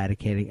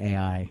eradicating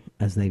AI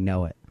as they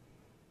know it.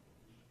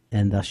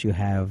 And thus you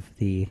have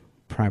the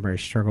primary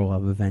struggle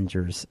of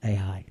Avengers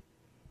AI.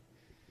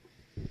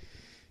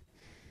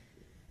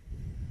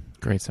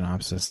 Great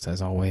synopsis,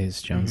 as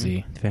always,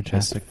 Jonesy.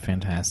 Fantastic.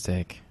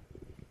 Fantastic.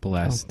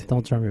 Blessed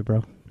Don't try me,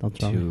 bro. Don't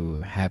try me.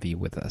 to have you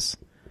with us.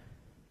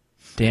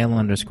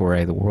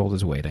 Dale_A, the world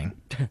is waiting.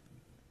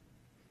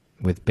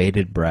 With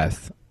bated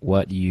breath,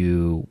 what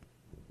you're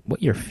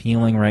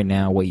feeling right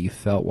now, what you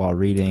felt while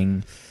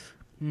reading,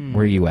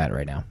 where are you at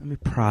right now? Let me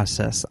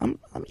process. I'm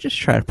just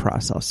trying to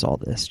process all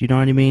this. You know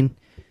what I mean?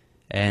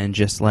 and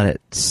just let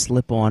it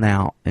slip on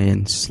out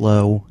in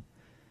slow,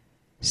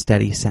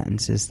 steady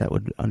sentences that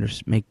would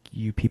make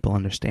you people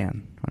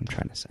understand what I'm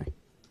trying to say.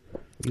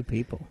 You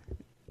people.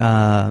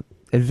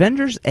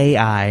 Avengers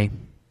AI,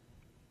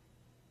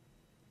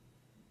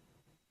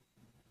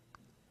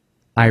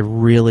 I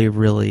really,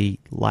 really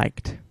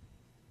liked.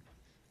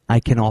 I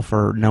can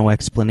offer no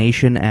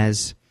explanation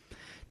as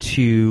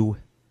to...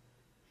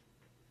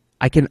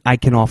 I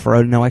can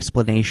offer no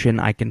explanation.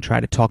 I can try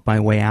to talk my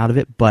way out of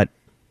it, but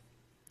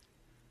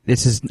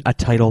this is a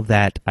title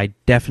that I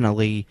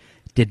definitely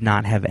did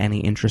not have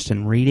any interest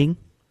in reading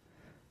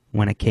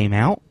when it came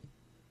out.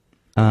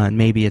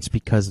 Maybe it's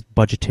because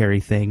budgetary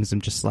things.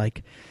 I'm just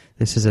like,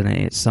 this is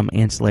some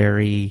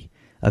ancillary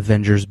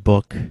Avengers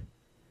book.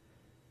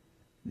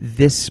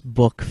 This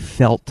book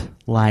felt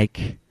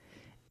like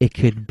it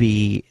could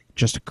be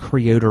just a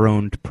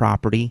creator-owned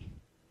property.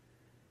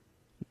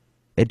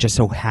 It just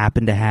so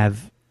happened to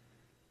have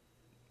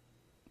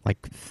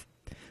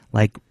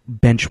like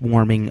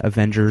bench-warming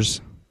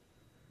Avengers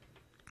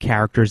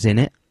characters in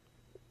it.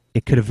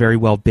 It could have very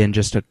well been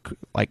just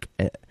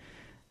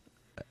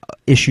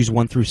issues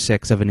 1 through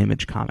 6 of an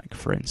Image comic,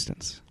 for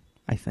instance.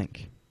 I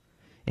think,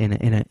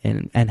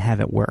 and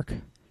have it work.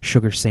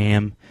 Sugar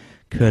Sam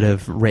could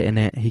have written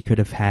it. He could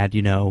have had,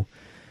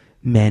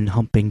 men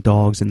humping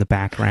dogs in the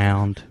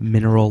background,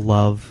 Mineral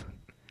Love,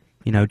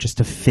 just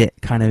to fit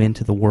kind of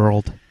into the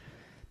world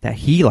that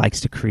he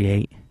likes to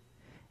create,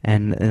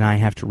 and I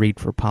have to read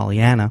for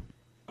Pollyanna.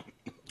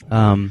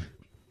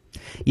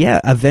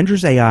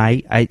 Avengers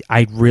AI,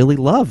 I really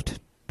loved,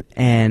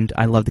 and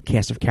I love the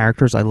cast of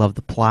characters. I love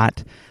the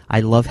plot.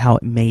 I love how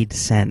it made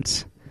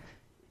sense.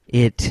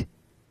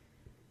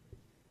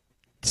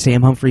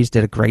 Sam Humphries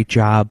did a great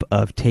job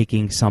of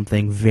taking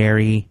something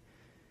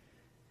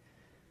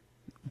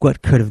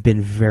what could have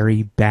been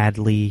very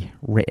badly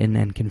written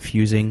and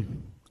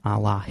confusing, a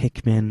la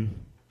Hickman,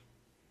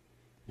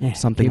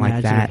 something can you like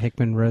imagine that. if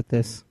Hickman wrote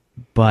this,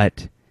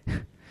 but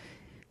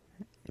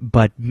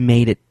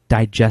made it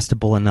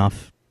digestible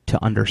enough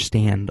to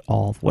understand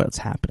all of what's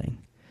happening.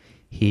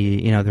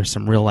 There's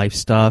some real life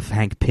stuff.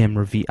 Hank Pym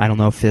I don't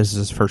know if this is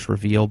his first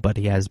reveal, but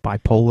he has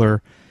bipolar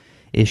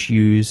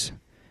issues,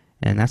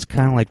 and that's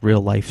kind of like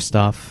real life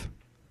stuff.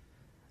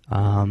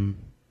 I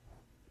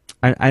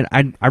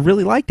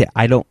really liked it.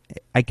 I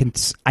can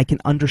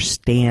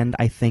understand.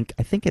 I think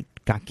it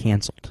got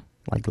canceled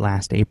like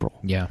last April.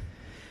 Yeah.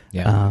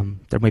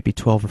 There might be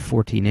 12 or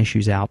 14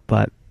 issues out,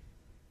 but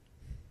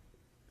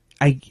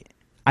I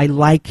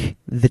like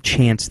the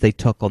chance they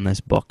took on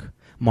this book.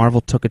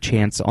 Marvel took a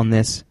chance on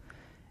this,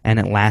 and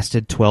it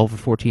lasted 12 or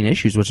 14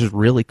 issues, which is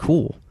really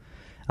cool.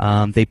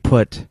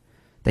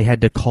 They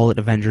had to call it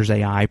Avengers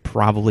AI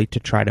probably to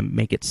try to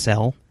make it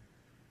sell.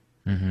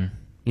 Mm-hmm.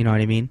 You know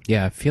what I mean?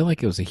 Yeah, I feel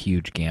like it was a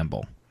huge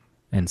gamble.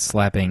 And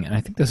I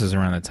think this is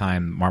around the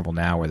time Marvel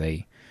Now where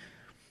they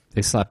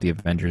slapped the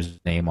Avengers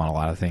name on a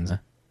lot of things,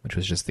 which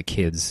was just the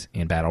kids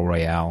in Battle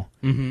Royale,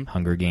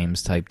 Hunger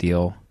Games type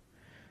deal.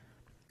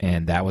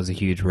 And that was a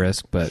huge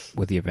risk, but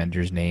with the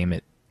Avengers name,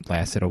 it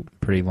lasted a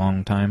pretty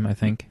long time, I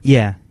think.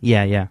 Yeah.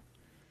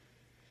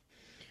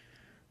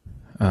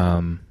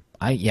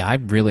 I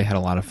really had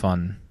a lot of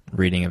fun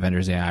reading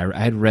Avengers AI. I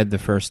had read the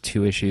first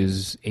 2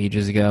 issues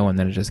ages ago, and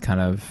then it just kind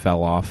of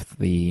fell off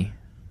the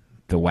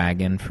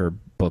wagon for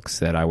books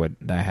that I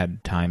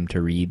had time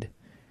to read.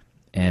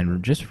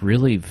 And just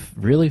really,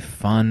 really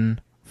fun,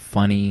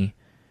 funny,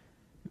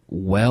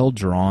 well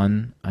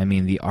drawn. I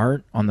mean, the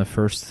art on the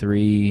first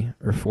 3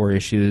 or 4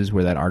 issues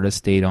where that artist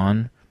stayed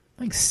on,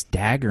 like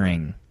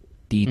staggering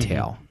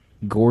detail,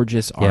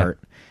 gorgeous art.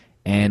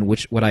 And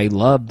what I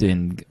loved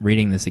in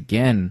reading this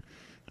again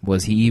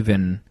was he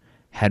even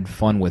had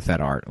fun with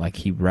that art. Like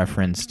he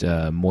referenced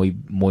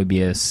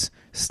Moebius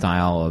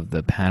style of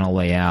the panel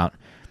layout.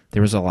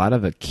 There was a lot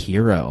of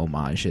Akira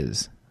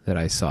homages that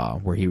I saw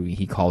where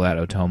he called out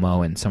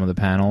Otomo in some of the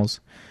panels.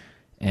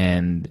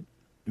 And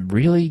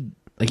really,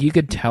 like, you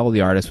could tell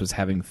the artist was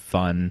having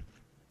fun,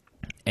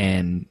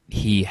 and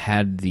he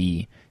had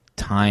the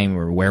time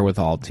or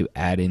wherewithal to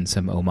add in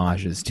some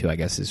homages to, I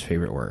guess, his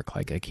favorite work,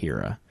 like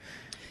Akira.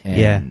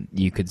 And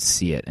you could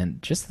see it.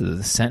 And just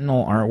the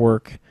Sentinel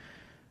artwork,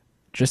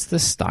 just the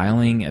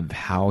styling of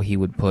how he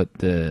would put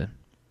the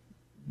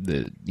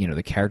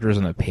characters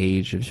on the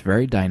page, it was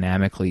very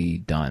dynamically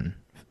done.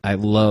 I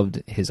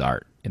loved his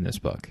art in this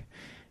book,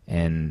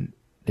 and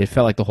it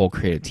felt like the whole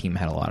creative team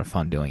had a lot of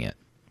fun doing it.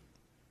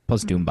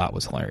 Plus, Doombot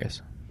was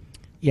hilarious.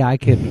 Yeah, I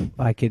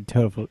could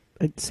totally.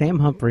 Sam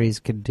Humphries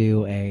could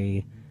do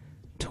a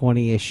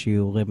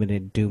 20-issue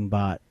limited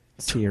Doombot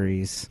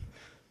series,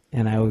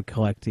 and I would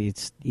collect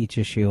each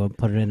issue and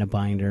put it in a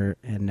binder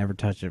and never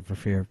touch it for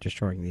fear of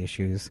destroying the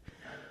issues.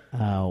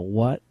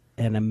 What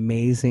an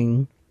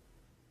amazing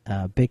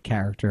big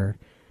character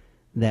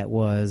that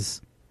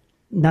was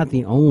not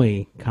the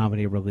only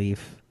comedy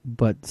relief,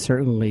 but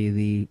certainly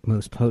the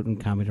most potent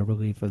comedy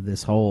relief of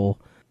this whole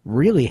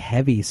really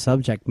heavy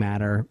subject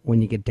matter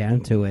when you get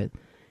down to it.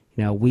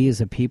 We as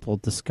a people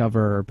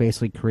discover or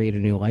basically create a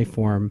new life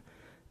form,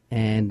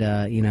 And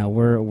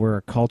we're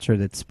a culture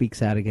that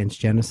speaks out against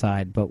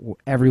genocide, but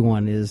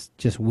everyone is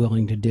just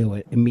willing to do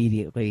it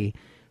immediately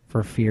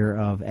for fear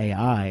of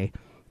AI.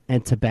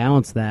 And to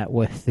balance that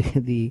with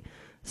the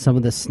some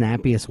of the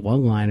snappiest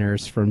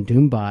one-liners from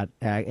Doombot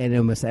and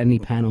almost any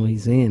panel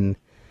he's in.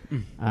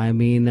 I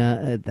mean,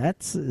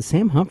 that's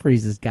Sam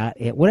Humphries has got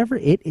it. Whatever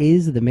it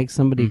is that makes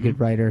somebody a good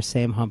writer,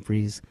 Sam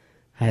Humphries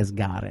has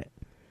got it.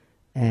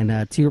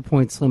 And to your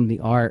point, Slim, the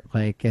art,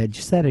 like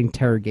just that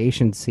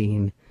interrogation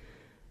scene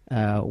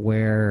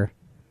where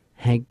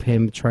Hank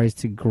Pym tries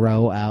to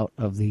grow out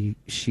of the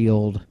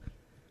S.H.I.E.L.D.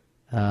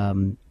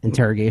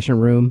 Interrogation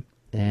room,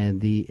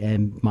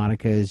 and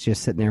Monica is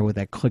just sitting there with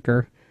that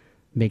clicker,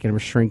 making him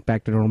shrink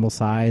back to normal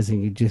size,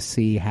 and you just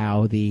see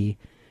how the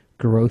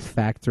growth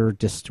factor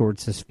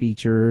distorts his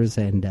features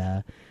and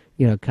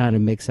kind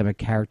of makes him a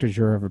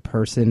caricature of a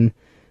person.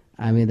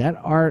 I mean, that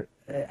art,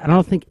 I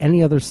don't think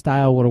any other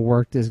style would have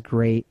worked as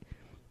great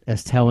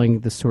as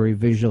telling the story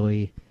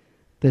visually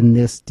than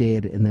this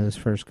did in those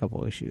first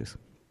couple issues.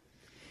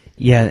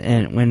 Yeah,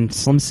 and when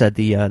Slim said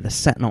the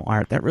Sentinel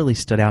art, that really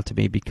stood out to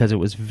me because it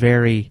was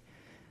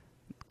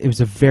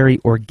a very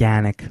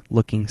organic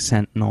looking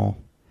Sentinel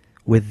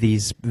with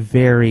these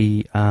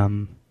very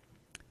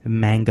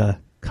manga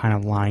kind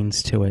of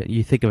lines to it.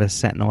 You think of a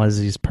Sentinel as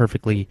these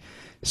perfectly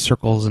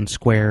circles and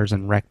squares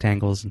and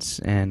rectangles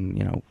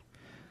and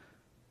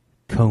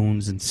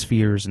cones and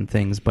spheres and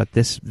things, but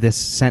this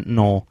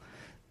Sentinel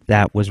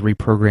that was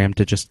reprogrammed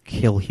to just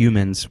kill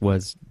humans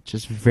was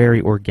just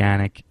very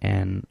organic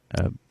and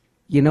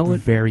what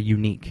very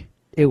unique.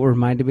 It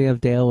reminded me of,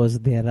 Dale, was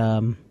that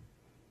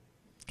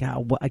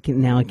I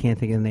can't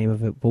think of the name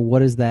of it, but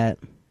what is that?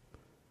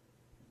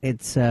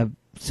 It's a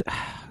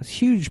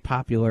huge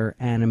popular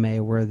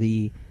anime where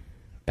the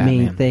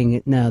Batman.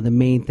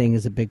 main thing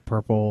is a big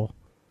purple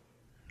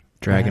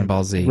Dragon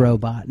Ball Z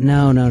robot.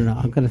 No,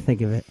 I'm going to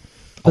think of it.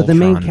 But the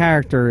main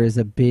character is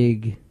a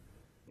big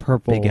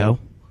purple. Big O?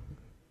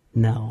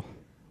 No.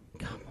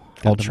 Come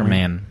on.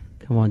 Ultraman.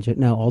 Come on,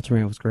 no,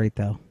 Ultraman was great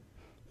though.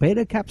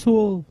 Beta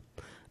Capsule.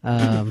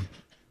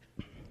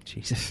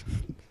 Jesus.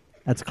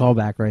 That's a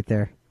callback right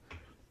there.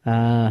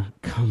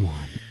 Come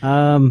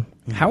on.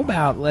 How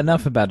about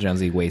enough about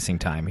Jonesy wasting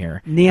time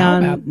here?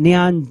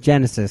 Neon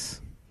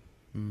Genesis.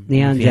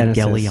 Neon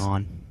Genesis.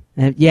 Evangelion.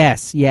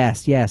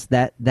 Yes.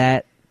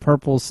 That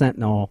purple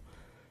Sentinel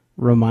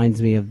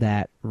reminds me of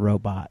that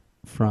robot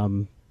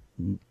from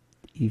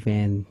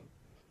Evangelion.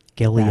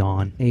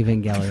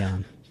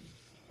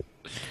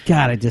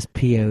 God, I just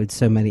PO'd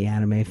so many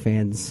anime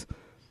fans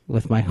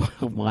with my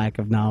lack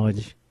of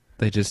knowledge.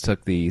 They just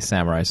took the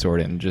samurai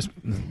sword and just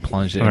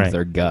plunged it into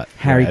their gut.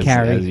 Harry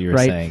as you were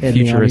right? saying.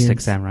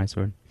 Futuristic samurai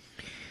sword.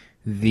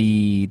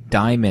 The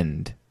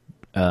diamond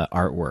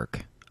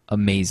artwork,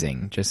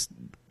 amazing. Just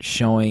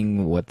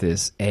showing what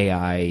this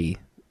AI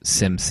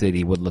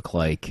SimCity would look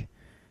like.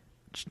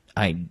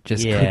 I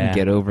just couldn't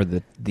get over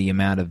the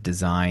amount of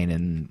design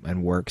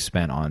and work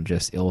spent on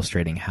just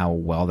illustrating how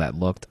well that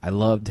looked. I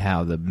loved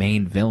how the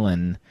main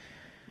villain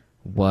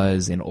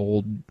was an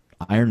old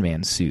Iron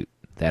Man suit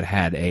that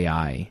had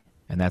AI,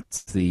 and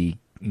that's the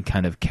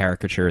kind of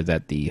caricature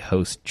that the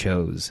host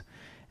chose.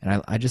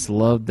 And I just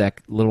loved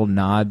that little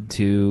nod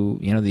to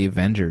the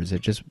Avengers.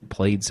 It just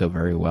played so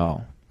very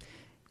well.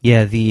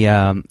 Yeah,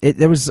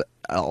 there was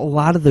a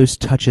lot of those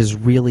touches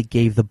really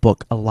gave the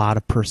book a lot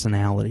of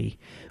personality.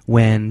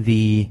 When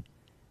the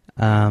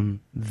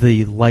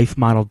life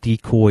model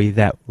decoy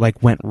that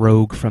went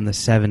rogue from the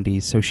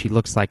 70s, so she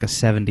looks like a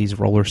 70s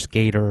roller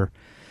skater.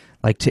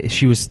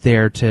 She was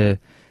there to,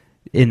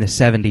 in the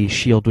 70s,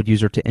 S.H.I.E.L.D. would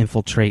use her to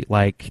infiltrate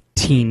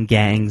teen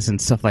gangs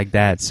and stuff like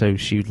that. So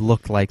she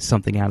looked like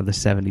something out of the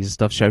 70s and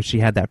stuff. So she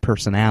had that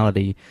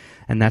personality,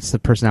 and that's the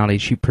personality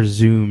she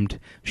presumed.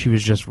 She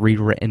was just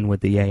rewritten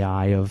with the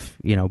AI of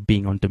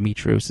being on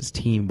Demetrios'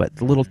 team. But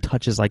the little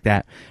touches like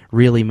that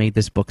really made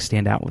this book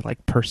stand out with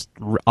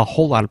a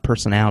whole lot of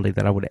personality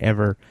that I would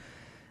ever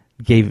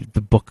gave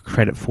the book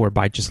credit for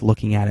by just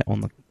looking at it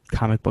on the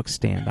comic book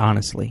stand.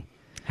 Honestly,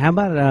 how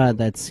about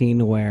that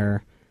scene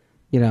where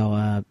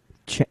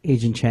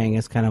Agent Chang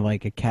is kind of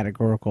like a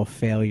categorical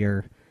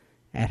failure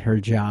at her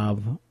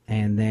job,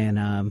 and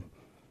then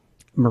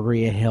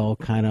Maria Hill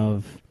kind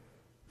of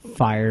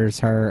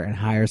fires her and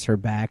hires her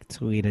back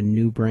to lead a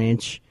new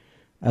branch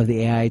of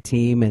the AI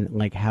team,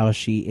 and how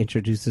she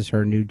introduces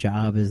her new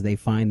job is they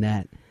find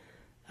that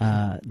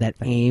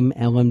AIM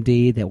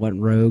LMD that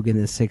went rogue in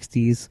the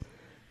 60s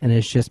and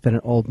has just been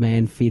an old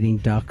man feeding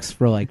ducks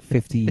for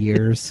 50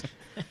 years.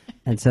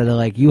 And so they're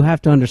like, you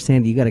have to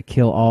understand that you got to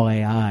kill all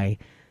AI.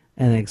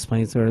 And it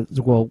explains to her,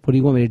 well, what do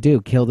you want me to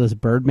do? Kill this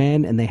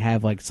Birdman? And they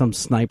have some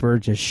sniper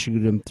just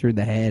shoot him through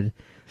the head.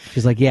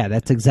 She's like, yeah,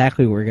 that's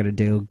exactly what we're going to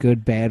do.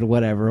 Good, bad,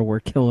 whatever. We're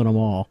killing them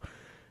all.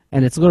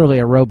 And it's literally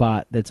a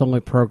robot that's only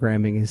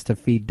programming is to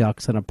feed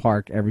ducks in a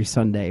park every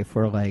Sunday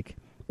for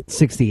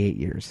 68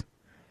 years.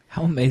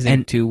 How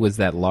amazing, too, was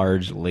that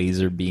large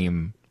laser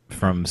beam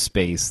from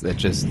space that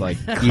just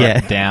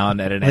cut down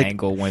at an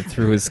angle, went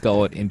through his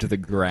skull and into the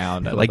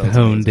ground.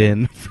 Honed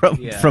in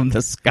from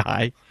the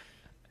sky.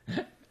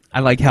 I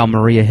like how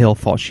Maria Hill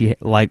thought she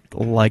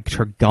liked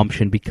her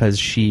gumption because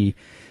she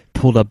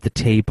pulled up the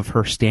tape of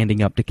her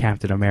standing up to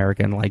Captain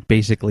America, and like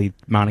basically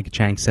Monica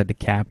Chang said to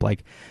Cap,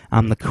 like,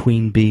 I'm the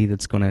queen bee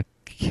that's going to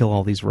kill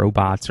all these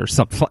robots or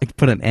something, like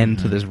put an end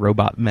to this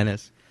robot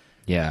menace.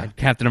 Yeah. And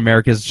Captain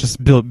America's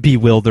just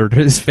bewildered,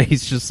 his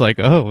face just like,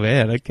 oh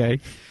man, okay.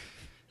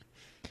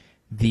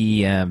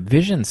 The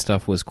Vision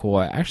stuff was cool.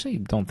 I actually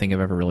don't think I've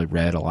ever really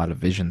read a lot of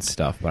Vision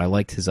stuff, but I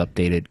liked his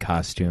updated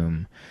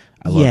costume.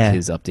 I loved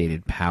his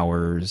updated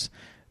powers.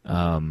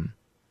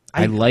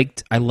 I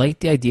liked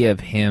the idea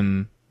of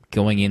him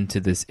going into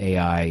this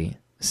AI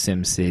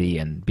Sim City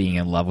and being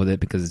in love with it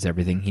because it's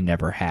everything he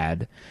never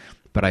had.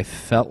 But I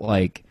felt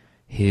like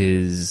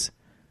his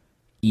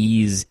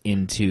ease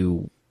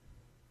into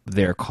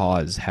their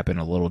cause happened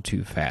a little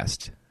too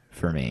fast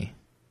for me.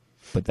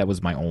 But that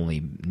was my only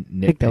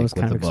nitpick I think that was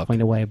with kind the of book.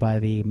 explained away by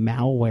the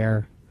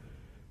malware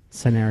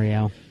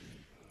scenario.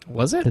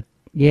 Was it?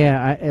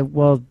 Yeah,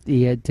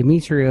 the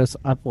Demetrios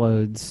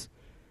uploads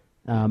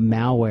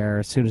malware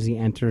as soon as he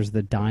enters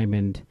the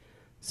diamond,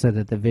 so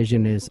that the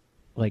Vision is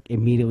like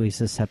immediately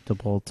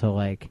susceptible to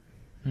like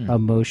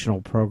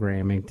emotional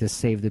programming to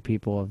save the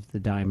people of the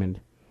diamond.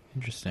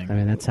 Interesting. I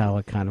mean, that's how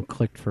it kind of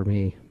clicked for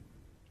me.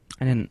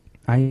 I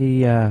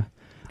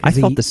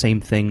thought the same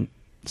thing.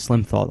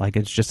 Slim thought like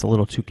it's just a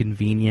little too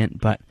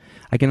convenient, but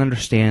I can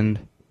understand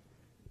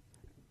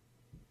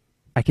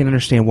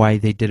why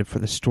they did it for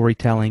the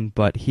storytelling.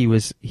 But he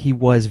was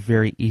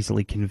very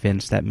easily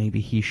convinced that maybe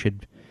he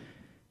should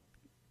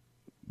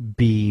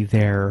be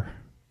their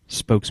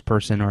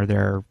spokesperson or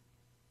their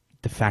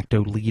de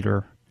facto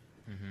leader,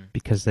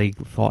 because they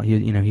thought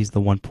he's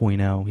the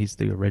 1.0, he's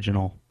the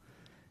original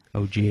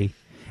OG.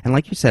 And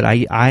like you said,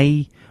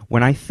 I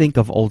when I think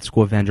of old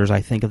school Avengers,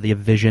 I think of the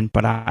Vision,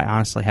 but I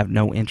honestly have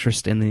no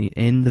interest in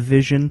the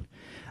Vision.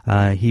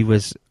 He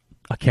was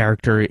a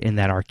character in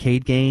that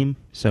arcade game,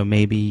 so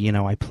maybe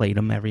I played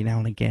him every now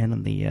and again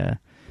in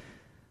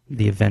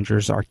the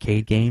Avengers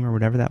arcade game or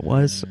whatever that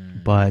was.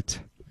 But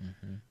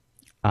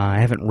I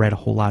haven't read a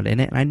whole lot in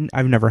it, and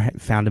I've never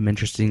found him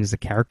interesting as a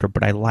character.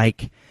 But I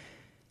like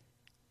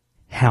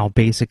how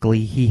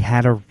basically he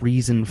had a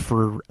reason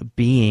for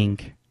being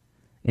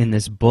in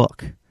this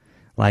book.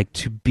 Like,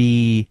 to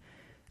be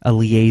a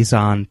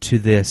liaison to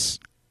this,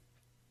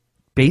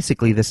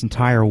 basically this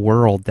entire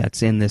world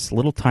that's in this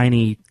little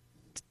tiny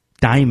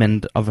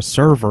diamond of a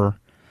server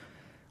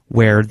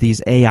where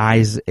these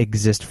AIs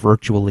exist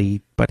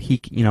virtually, but he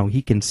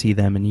can see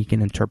them and he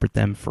can interpret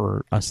them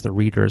for us, the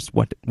readers,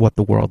 what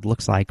the world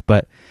looks like.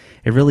 But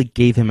it really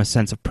gave him a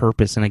sense of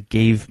purpose, and it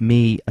gave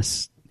me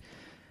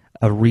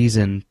a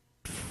reason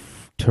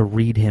to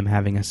read him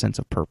having a sense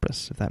of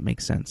purpose, if that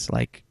makes sense.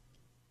 Like,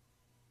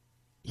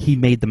 he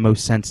made the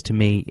most sense to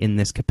me in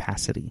this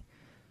capacity.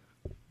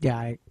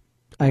 Yeah,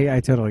 I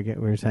totally get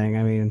what you're saying.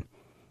 I mean,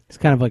 it's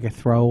kind of like a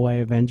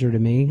throwaway Avenger to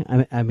me.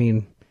 I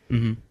mean,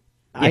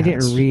 I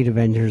didn't read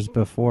Avengers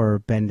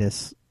before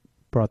Bendis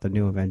brought the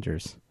new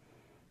Avengers.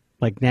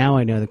 Like, now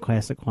I know the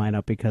classic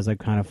lineup because I've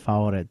kind of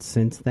followed it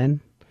since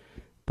then.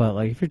 But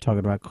like, if you're talking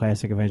about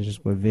classic Avengers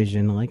with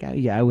Vision, like,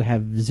 I would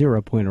have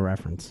 0 point of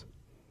reference.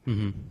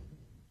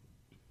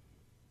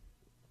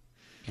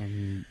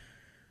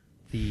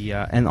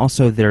 And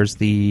also there's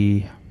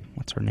the,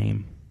 what's her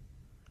name?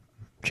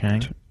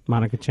 Chang?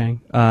 Monica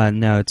Chang?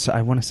 No,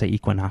 I want to say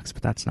Equinox,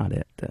 but that's not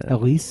it.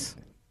 Elise?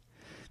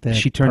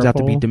 She turns out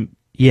to be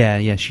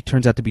she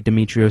turns out to be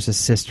Demetrios'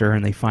 sister,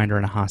 and they find her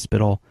in a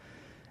hospital,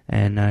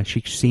 and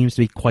she seems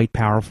to be quite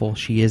powerful.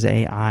 She is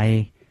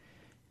AI,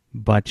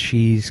 but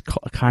she's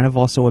kind of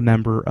also a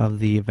member of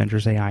the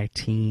Avengers AI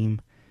team.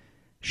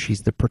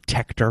 She's the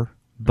protector,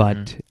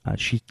 but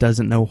she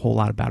doesn't know a whole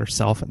lot about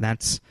herself, and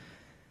that's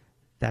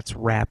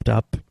wrapped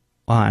up.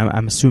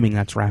 I'm assuming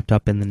that's wrapped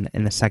up in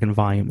the second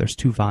volume. There's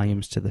 2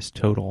 volumes to this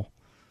total.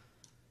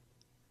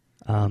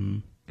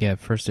 Yeah,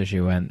 first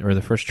issue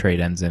the first trade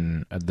ends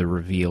in the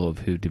reveal of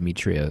who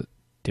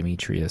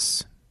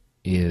Demetrius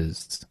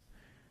is,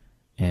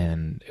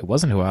 and it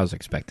wasn't who I was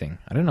expecting.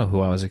 I don't know who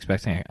I was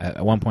expecting.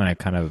 At one point, I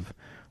kind of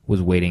was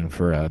waiting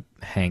for a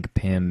Hank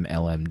Pym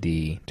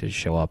LMD to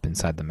show up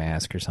inside the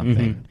mask or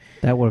something.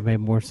 That would have made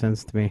more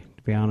sense to me,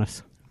 to be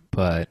honest.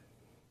 But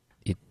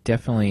it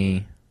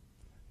definitely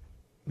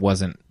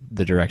wasn't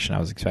the direction I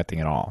was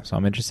expecting at all. So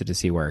I'm interested to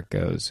see where it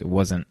goes. It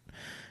wasn't,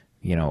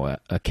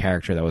 a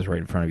character that was right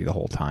in front of you the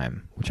whole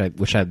time, which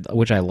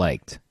I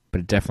liked, but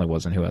it definitely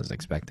wasn't who I was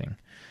expecting.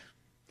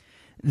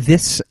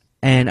 This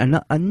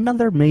and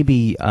another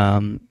maybe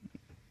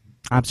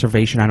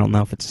observation. I don't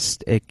know if it's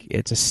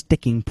a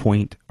sticking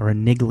point or a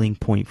niggling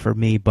point for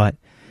me, but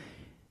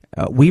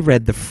we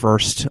read the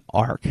first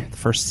arc, the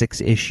first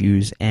 6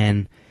 issues,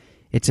 and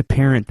it's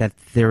apparent that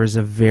there is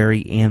a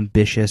very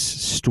ambitious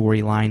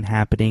storyline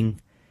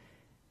happening,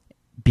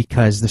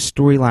 because the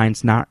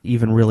storyline's not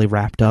even really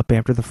wrapped up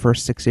after the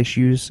first 6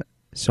 issues.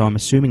 So I'm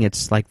assuming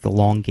it's like the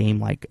long game,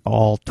 like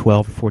all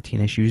 12 or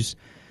 14 issues.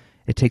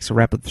 It takes a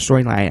wrap up the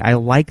storyline. I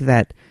like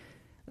that.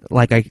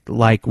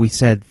 Like we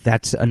said,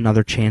 that's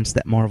another chance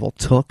that Marvel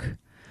took,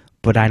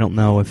 but I don't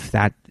know if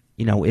that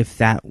if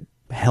that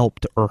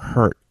helped or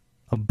hurt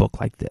a book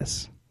like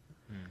this.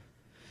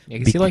 Yeah,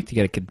 because you like to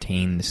get a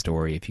contained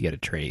story if you get a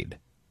trade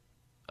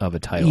of a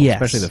title, Yes.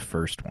 especially the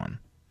first one.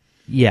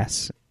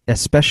 Yes,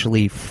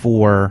 especially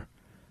for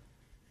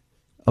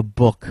a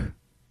book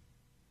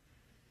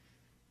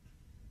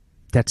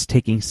that's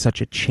taking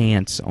such a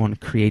chance on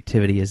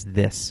creativity as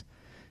this.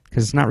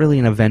 Because it's not really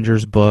an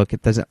Avengers book.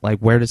 It doesn't,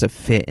 where does it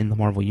fit in the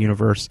Marvel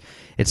Universe?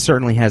 It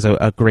certainly has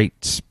a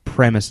great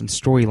premise and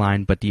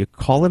storyline, but do you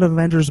call it an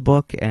Avengers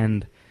book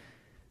and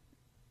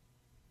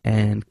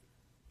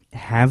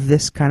have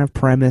this kind of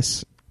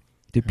premise?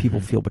 Do people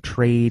feel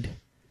betrayed?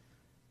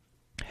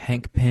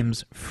 Hank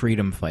Pym's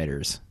Freedom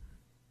Fighters.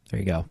 There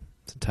you go.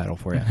 It's a title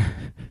for you.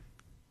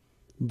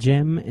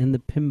 Gem and the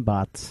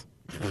Pimbots.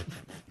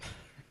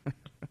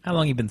 How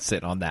long you been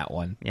sitting on that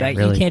one? Yeah, You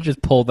really. can't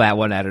just pull that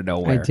one out of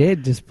nowhere. I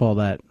did just pull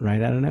that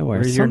right out of nowhere.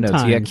 Where's your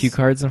notes? You got cue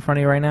cards in front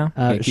of you right now?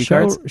 You got cue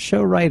cards?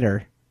 Show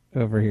writer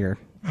over here.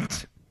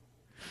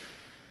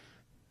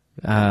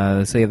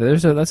 So yeah,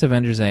 that's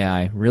Avengers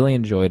AI. Really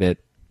enjoyed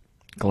it.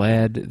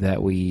 Glad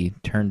that we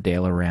turned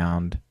Dale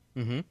around.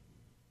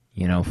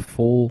 Mm-hmm.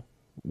 Full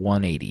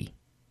 180.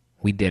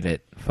 We did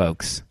it,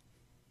 folks.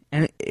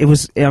 And it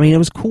was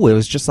cool. It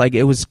was just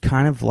it was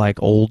kind of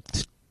like old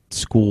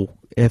school.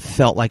 It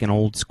felt like an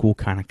old school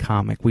kind of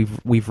comic. We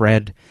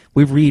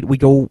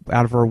go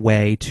out of our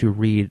way to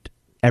read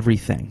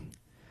everything,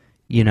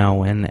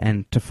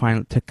 and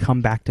to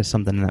come back to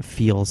something that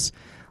feels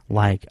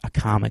like a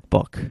comic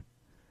book.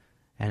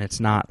 And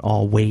it's not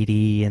all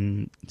weighty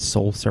and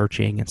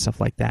soul-searching and stuff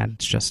like that.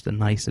 It's just a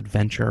nice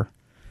adventure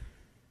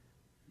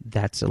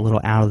that's a little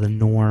out of the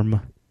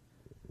norm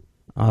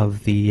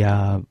of the,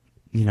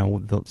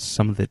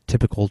 some of the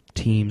typical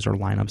teams or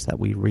lineups that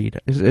we read.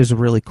 It was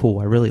really cool.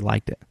 I really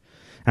liked it.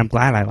 And I'm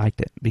glad I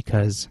liked it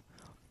because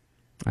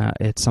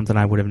it's something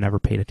I would have never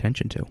paid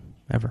attention to,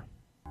 ever.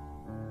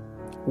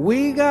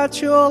 We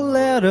got your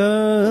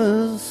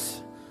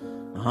letters.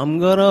 I'm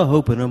gonna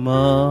open them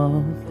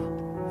up.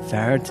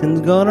 Farrington's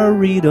gonna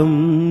read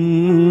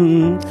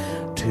them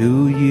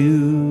to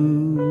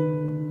you.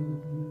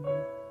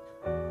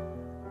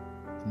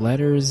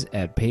 Letters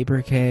at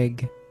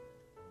paperkeg.com.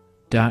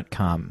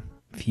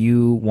 If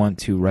you want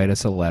to write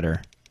us a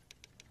letter,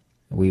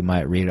 we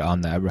might read it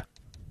on the...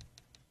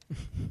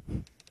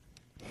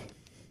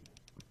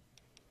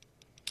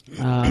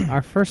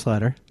 Our first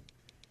letter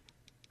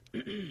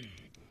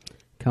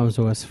comes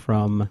to us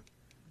from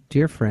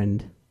dear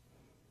friend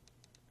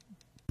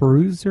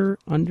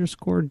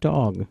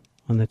Bruiser_dog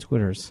on the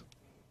Twitters,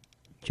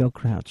 Joe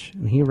Crouch,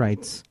 and he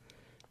writes,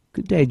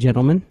 "Good day,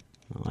 gentlemen."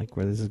 I like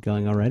where this is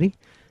going already.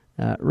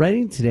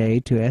 Writing today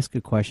to ask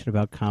a question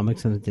about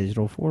comics in a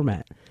digital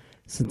format.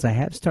 Since I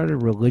have started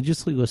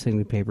religiously listening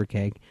to Paper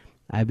Keg,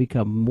 I've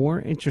become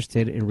more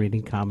interested in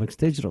reading comics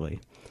digitally.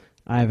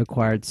 I have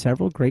acquired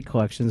several great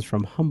collections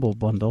from Humble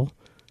Bundle,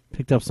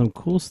 picked up some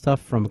cool stuff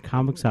from a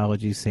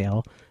Comixology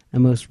sale,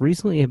 and most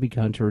recently have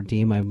begun to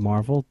redeem my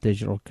Marvel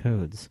digital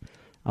codes.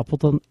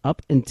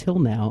 Up until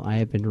now, I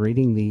have been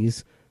reading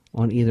these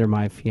on either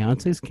my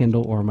fiance's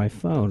Kindle or my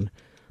phone.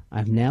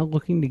 I'm now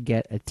looking to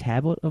get a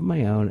tablet of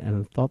my own, and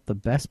I thought the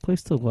best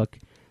place to look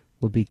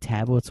would be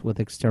tablets with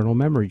external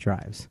memory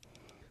drives.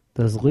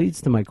 This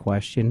leads to my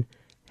question,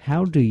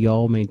 how do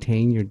y'all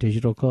maintain your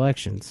digital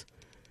collections?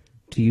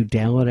 Do you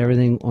download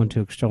everything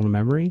onto external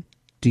memory?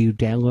 Do you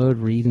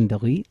download, read, and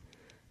delete?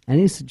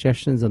 Any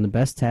suggestions on the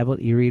best tablet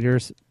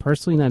e-readers?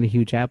 Personally, not a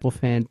huge Apple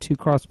fan, too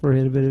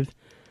cross-prohibitive,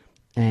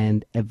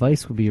 and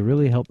advice would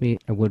really help me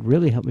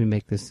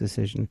make this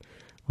decision.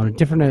 On a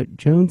different note,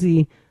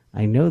 Jonesy,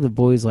 I know the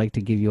boys like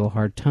to give you a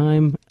hard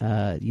time.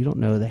 You don't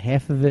know the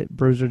half of it,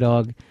 Bruiser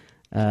Dog.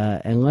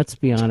 And let's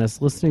be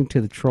honest, listening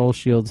to the troll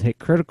shields hit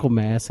critical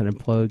mass and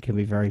implode can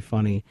be very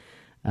funny.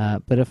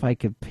 But if I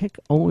could pick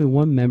only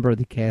one member of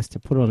the cast to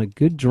put on a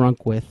good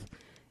drunk with,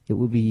 it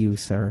would be you,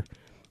 sir.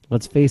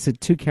 Let's face it,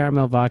 2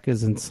 caramel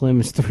vodkas and Slim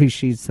is 3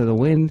 sheets to the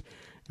wind.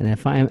 And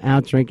if I am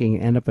out drinking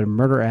and end up in a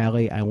murder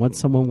alley, I want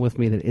someone with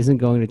me that isn't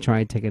going to try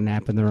and take a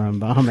nap in their own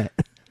vomit.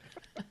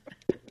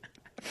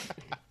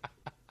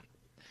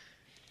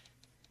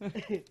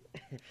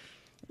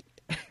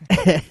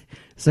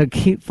 So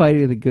keep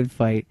fighting the good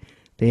fight.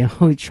 They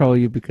only troll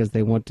you because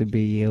they want to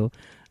be you.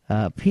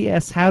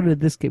 P.S. How did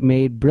this get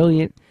made?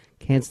 Brilliant.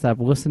 Can't stop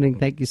listening.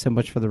 Thank you so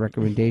much for the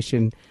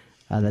recommendation.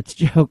 That's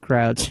Joe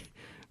Crouch,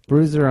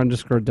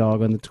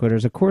 Bruiser_dog on the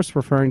Twitters. Of course,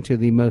 referring to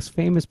the most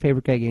famous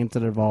Paper Keg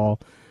incident of all,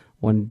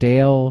 when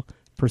Dale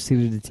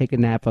proceeded to take a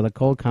nap on the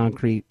cold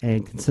concrete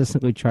and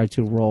consistently tried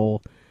to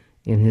roll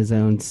in his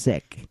own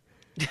sick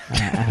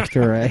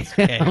after a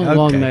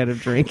long night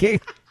of drinking.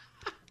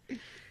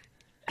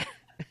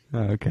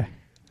 Okay.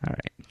 All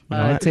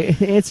right.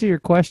 To answer your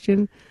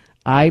question,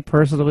 I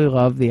personally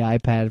love the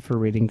iPad for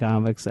reading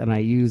comics, and I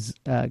use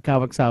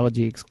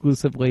Comixology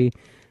exclusively,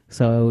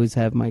 so I always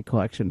have my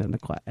collection in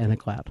the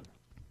cloud.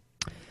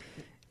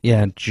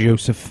 Yeah,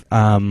 Joseph.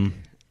 I'm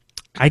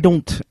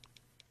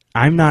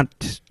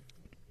not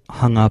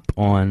hung up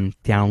on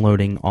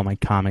downloading all my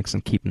comics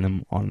and keeping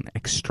them on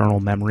external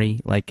memory.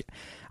 Like,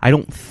 I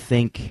don't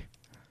think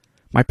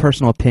my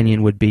personal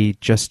opinion would be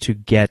just to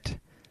get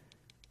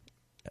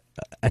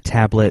a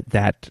tablet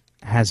that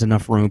has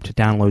enough room to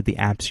download the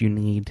apps you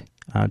need.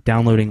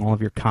 Downloading all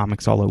of your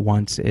comics all at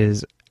once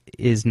is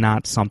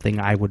not something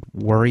I would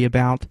worry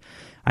about.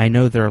 I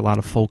know there are a lot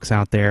of folks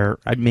out there.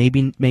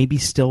 Maybe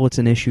still it's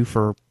an issue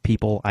for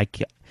people.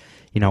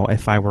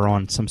 If I were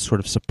on some sort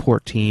of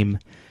support team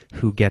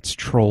who gets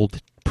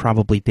trolled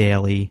probably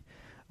daily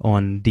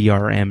on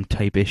DRM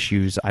type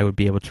issues, I would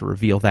be able to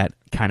reveal that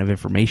kind of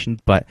information.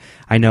 But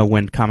I know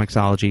when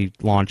Comixology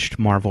launched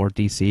Marvel or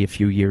DC a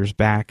few years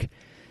back,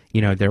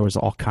 there was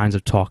all kinds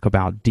of talk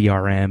about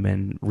DRM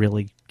and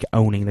really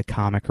owning the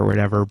comic or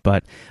whatever.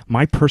 But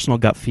my personal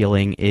gut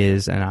feeling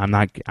is, and I'm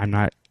not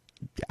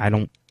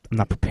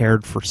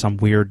prepared for some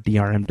weird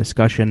DRM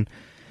discussion,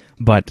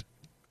 but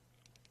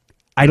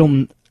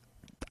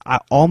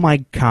all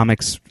my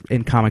comics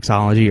in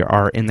Comixology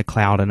are in the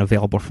cloud and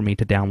available for me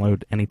to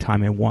download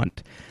anytime I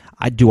want.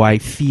 Do I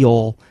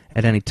feel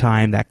at any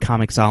time that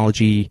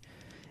Comixology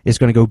is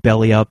going to go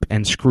belly up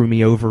and screw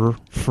me over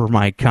for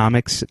my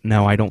comics?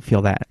 No, I don't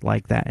feel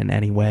like that in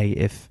any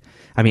way.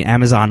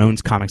 Amazon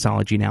owns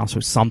Comixology now, so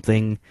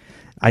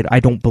I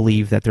don't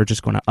believe that they're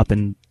just going to up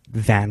and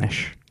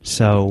vanish.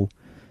 So,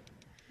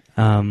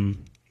 I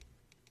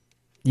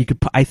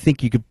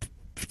think you could,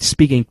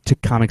 speaking to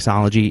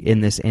Comixology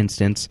in this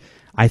instance,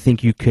 I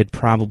think you could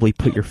probably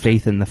put your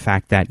faith in the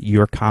fact that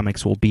your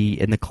comics will be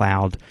in the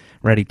cloud,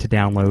 ready to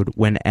download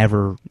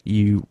whenever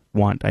you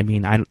want.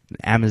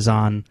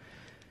 Amazon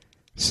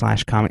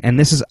 /comic, and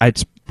this is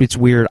it's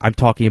weird. I'm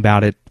talking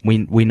about it.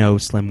 We know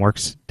Slim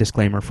works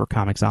disclaimer for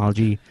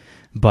Comixology,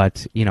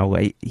 but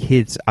I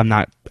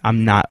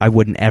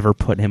wouldn't ever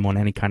put him on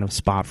any kind of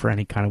spot for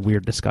any kind of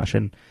weird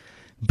discussion.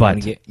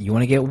 But you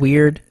want to get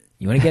weird?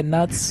 You want to get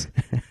nuts?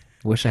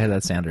 Wish I had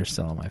that sounder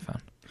still on my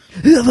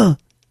phone.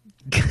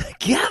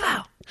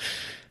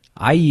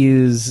 I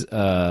use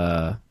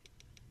a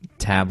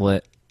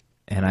tablet,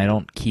 and I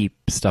don't keep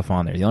stuff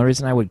on there. The only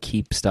reason I would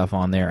keep stuff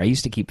on there, I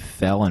used to keep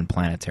Fell and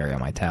Planetary on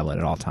my tablet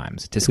at all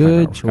times.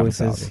 Good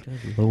choices.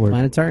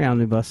 Planetary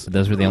Omnibus.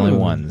 Those were the only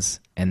ones.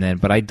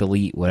 But I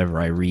delete whatever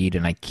I read,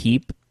 and I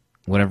keep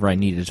whatever I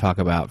need to talk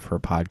about for a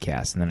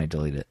podcast, and then I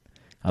delete it.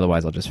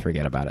 Otherwise, I'll just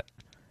forget about it.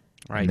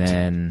 Right. And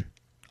then,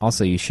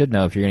 also, you should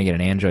know if you're going to get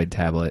an Android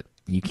tablet,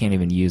 you can't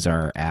even use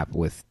our app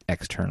with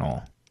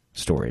external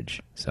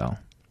storage. So,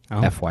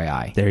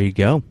 FYI. There you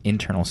go.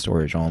 Internal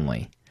storage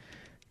only.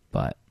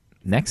 But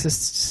Nexus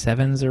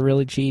 7s are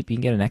really cheap. You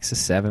can get a Nexus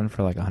 7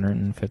 for like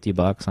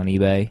 $150 on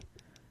eBay.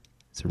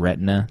 It's a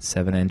Retina,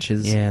 7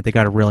 inches. Yeah, they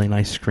got a really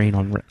nice screen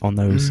on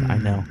those, I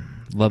know.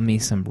 Love me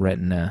some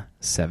Retina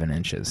 7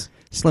 inches.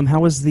 Slim, how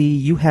was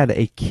you had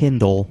a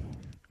Kindle.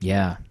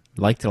 Yeah,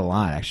 liked it a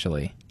lot,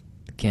 actually.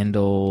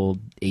 Kindle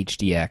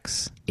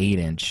HDX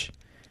 8-inch,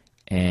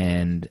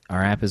 and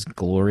our app is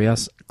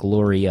glorious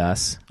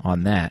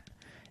on that.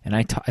 And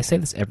I say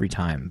this every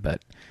time,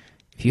 but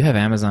if you have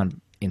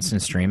Amazon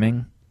Instant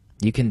Streaming,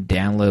 you can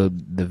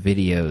download the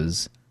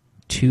videos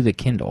to the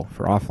Kindle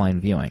for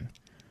offline viewing.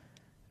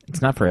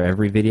 It's not for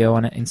every video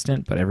on an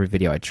Instant, but every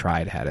video I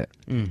tried had it.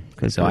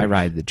 So I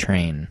ride the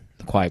train,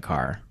 the quiet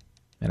car,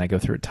 and I go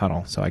through a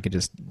tunnel, so I could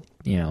just,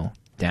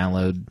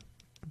 download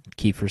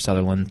Kiefer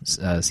Sutherland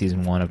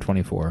season 1 of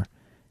 24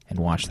 and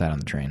watch that on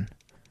the train.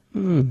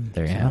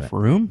 There you have enough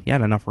room? You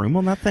had enough room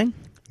on that thing?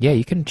 Yeah,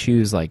 you can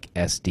choose like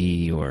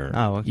SD or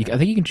okay. I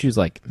think you can choose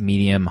like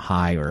medium,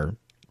 high, or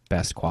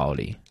best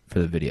quality for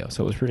the video.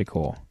 So it was pretty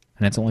cool,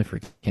 and it's only for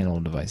Kindle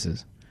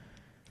devices.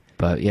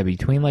 But yeah,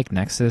 between like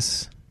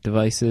Nexus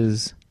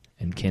devices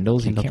and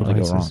Kindles, you can't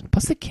really go wrong.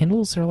 Plus, the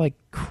Kindles are like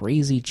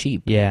crazy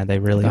cheap. Yeah, they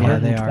really are.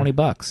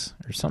 $120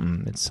 or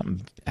something. It's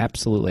something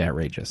absolutely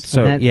outrageous.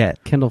 So yeah,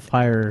 Kindle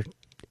Fire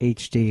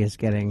HD is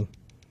getting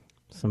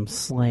some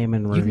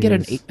slamming reviews. You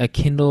can get a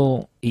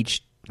Kindle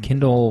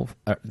Kindle.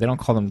 They don't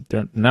call them.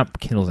 They're not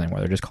Kindles anymore.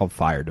 They're just called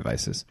Fire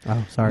devices.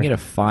 Oh, sorry. You get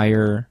a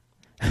Fire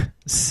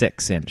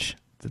 6-inch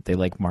that they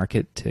like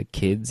market to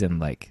kids and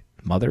like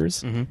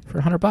mothers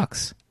for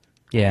 $100.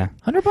 Yeah,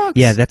 $100.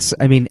 Yeah, that's.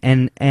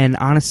 And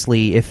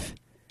honestly, if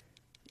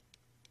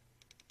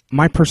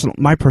my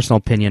personal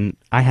opinion,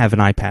 I have an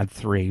iPad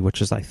 3,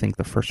 which is I think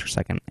the first or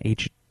second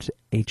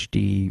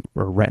HD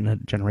or Retina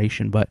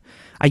generation, but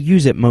I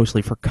use it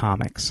mostly for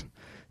comics.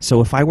 So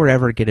if I were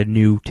ever to get a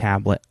new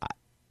tablet,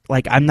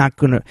 I'm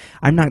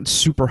not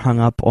super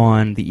hung up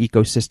on the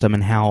ecosystem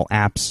and how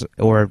apps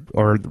or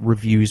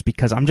reviews,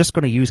 because I'm just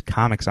going to use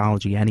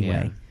Comixology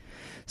anyway. Yeah.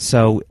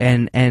 So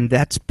and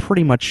that's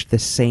pretty much the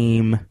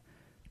same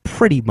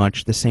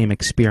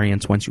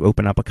experience once you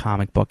open up a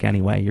comic book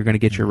anyway. You're going to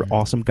get your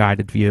awesome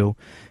guided view,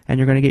 and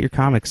you're going to get your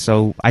comics.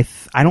 So I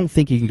don't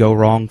think you can go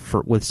wrong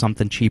with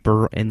something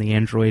cheaper in the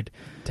Android.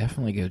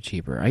 Definitely go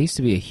cheaper. I used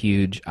to be a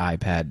huge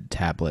iPad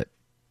tablet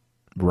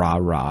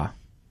rah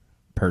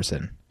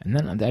person, and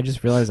then I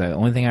just realized the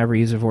only thing I ever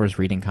use it for is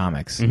reading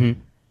comics.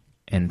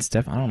 And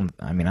stuff. I don't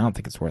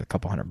think it's worth a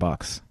couple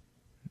 $100.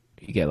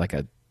 You get like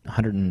a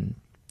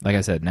like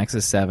I said,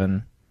 Nexus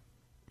 7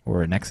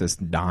 or a Nexus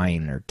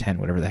 9 or 10,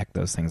 whatever the heck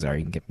those things are.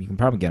 You can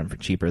probably get them for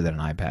cheaper than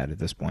an iPad at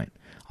this point.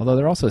 Although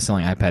they're also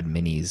selling iPad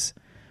minis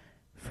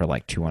for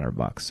like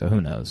 $200, so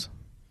who knows?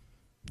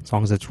 As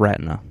long as it's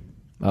Retina.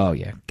 Oh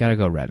yeah, gotta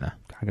go Retina.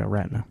 I got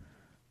Retina.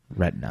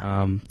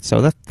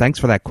 So thanks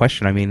for that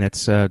question. I mean,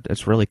 it's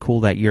really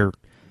cool that you're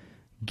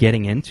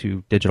getting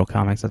into digital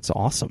comics. That's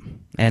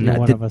awesome. And You're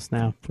one of us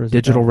now.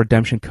 digital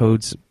redemption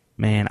codes,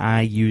 man,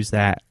 I use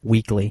that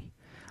weekly.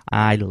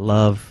 I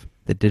love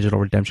the digital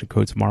redemption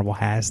codes Marvel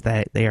has.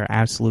 That they are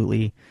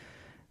absolutely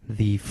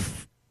the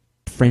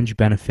fringe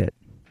benefit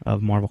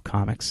of Marvel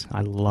Comics.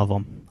 I love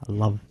them. I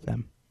love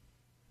them.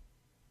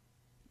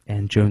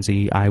 And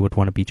Jonesy, I would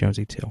want to be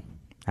Jonesy too.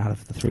 Out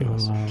of the three of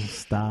us. Oh,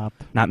 stop.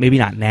 Maybe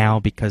not now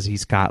because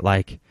he's got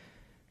like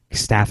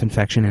staph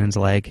infection in his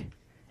leg,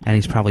 and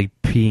he's probably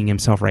peeing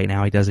himself right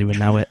now. He doesn't even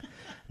know it.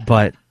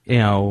 But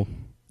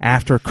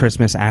after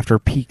Christmas, after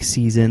peak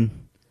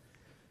season,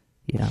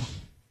 Where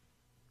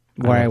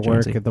I love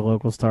work Jonesy. at the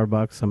local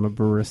Starbucks, I'm a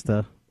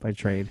barista by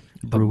trade.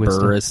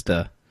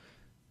 Barista.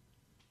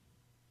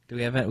 Do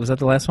we have it? Was that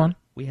the last one?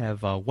 We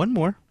have one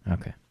more.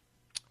 Okay.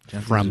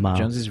 From,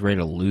 Jonesy's ready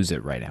to lose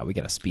it right now. We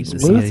got to speed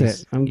this up. Lose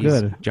he's- it. I'm he's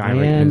good.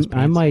 gyrating in his I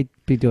pants. might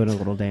be doing a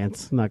little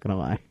dance. I'm not going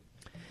to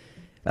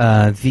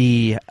lie.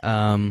 The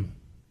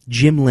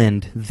Jim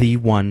Lind, the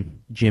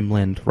one Jim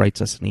Lind,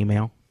 writes us an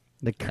email.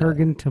 The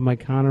Kurgan to my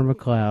Connor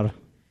McLeod.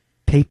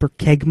 Paper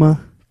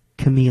Kegma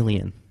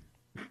Chameleon.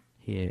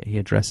 He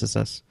addresses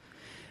us.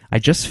 I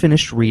just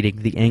finished reading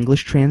the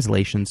English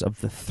translations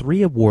of the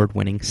 3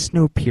 award-winning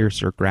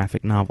Snowpiercer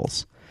graphic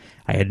novels.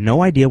 I had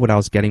no idea what I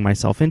was getting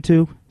myself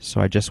into, so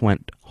I just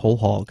went whole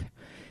hog.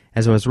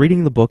 As I was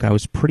reading the book, I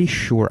was pretty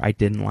sure I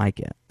didn't like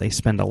it. They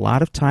spend a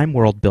lot of time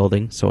world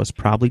building, so it's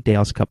probably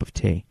Dale's cup of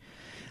tea.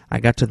 I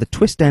got to the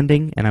twist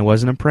ending, and I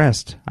wasn't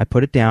impressed. I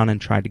put it down and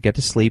tried to get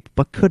to sleep,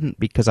 but couldn't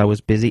because I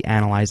was busy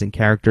analyzing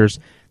characters,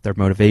 their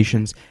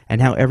motivations,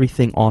 and how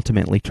everything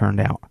ultimately turned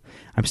out.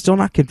 I'm still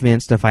not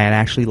convinced if I had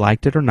actually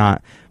liked it or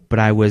not, but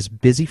I was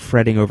busy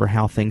fretting over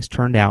how things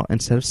turned out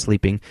instead of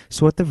sleeping,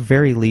 so at the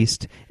very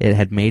least, it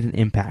had made an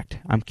impact.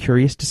 I'm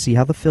curious to see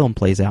how the film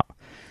plays out.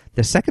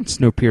 The second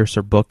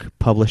Snowpiercer book,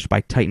 published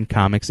by Titan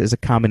Comics, is a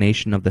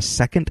combination of the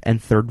second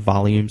and third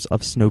volumes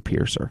of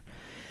Snowpiercer.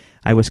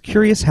 I was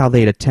curious how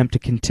they'd attempt to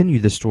continue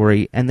the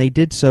story, and they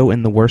did so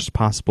in the worst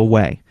possible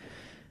way.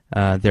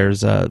 There's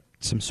some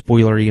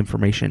spoilery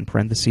information in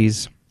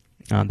parentheses.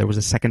 There was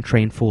a second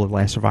train full of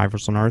last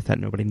survivors on Earth that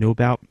nobody knew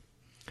about.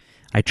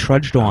 I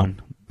trudged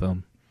on.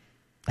 Boom.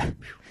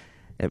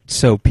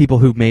 So people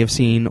who may have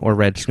seen or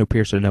read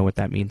Snowpiercer know what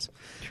that means.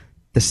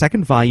 The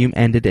second volume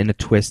ended in a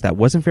twist that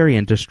wasn't very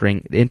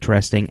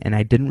interesting, and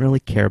I didn't really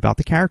care about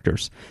the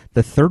characters.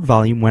 The third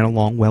volume went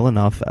along well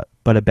enough,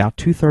 but about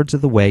 2/3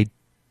 of the way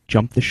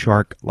jumped the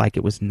shark like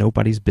it was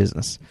nobody's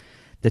business.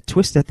 The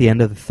twist at the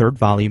end of the third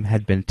volume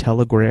had been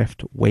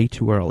telegraphed way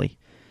too early.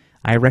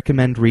 I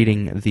recommend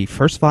reading the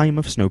first volume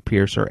of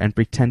Snowpiercer and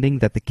pretending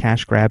that the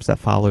cash grabs that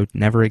followed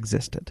never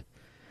existed.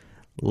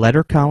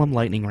 Letter Column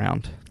Lightning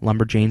Round,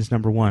 Lumberjanes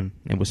 #1.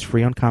 It was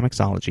free on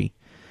Comixology.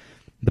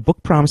 The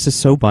book promises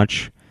so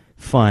much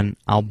fun,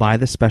 I'll buy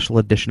the special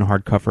edition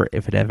hardcover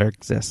if it ever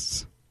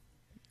exists.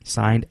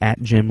 Signed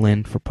at Jim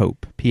Lind for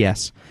Pope.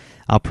 P.S.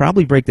 I'll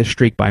probably break the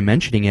streak by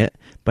mentioning it,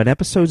 but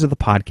episodes of the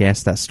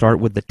podcast that start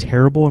with the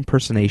terrible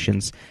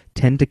impersonations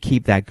tend to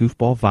keep that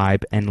goofball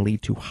vibe and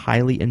lead to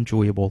highly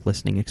enjoyable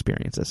listening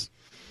experiences.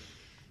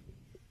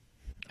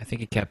 I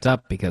think it kept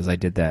up because I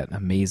did that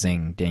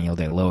amazing Daniel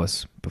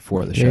Day-Lewis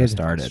before the Did. show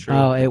started.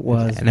 Oh, it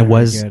was. And it very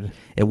was good.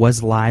 it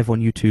was live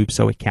on YouTube,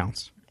 so it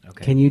counts.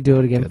 Okay. Can you do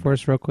it again Good. for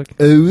us real quick?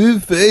 I will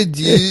find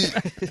you.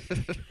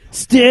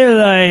 Still,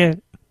 I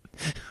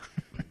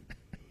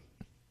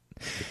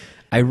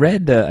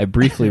I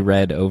briefly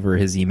read over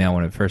his email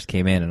when it first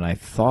came in, and I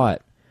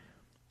thought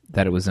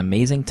that it was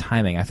amazing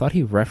timing. I thought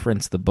he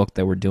referenced the book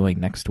that we're doing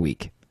next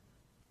week.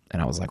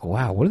 And I was like,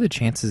 wow, what are the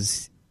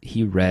chances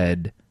he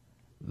read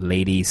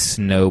Lady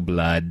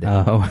Snowblood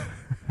Oh.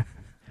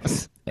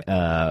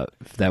 that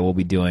we'll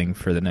be doing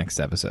for the next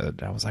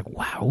episode? I was like,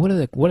 wow,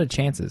 what are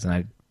chances? And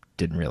I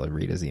didn't really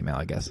read his email,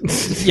 I guess.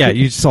 Yeah,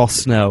 you saw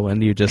snow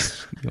and you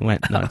just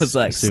went nuts. I was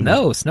like, assuming.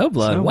 Snowblood.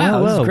 Snow-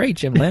 Wow, this whoa. is great,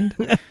 Jim Lind.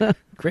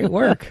 Great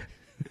work.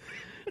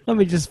 let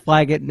me just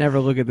flag it. Never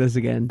look at this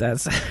again.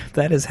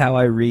 That is how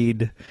I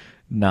read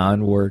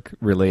non-work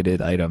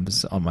related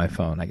items on my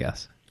phone, I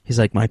guess. He's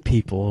like, my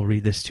people will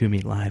read this to me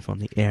live on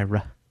the air.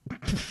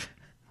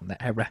 On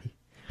the era.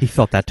 He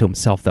felt that to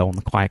himself, though, on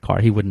the quiet car.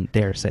 He wouldn't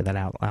dare say that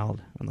out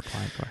loud on the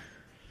quiet car.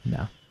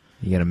 No.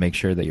 You got to make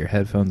sure that your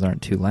headphones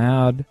aren't too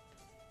loud,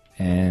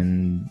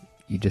 and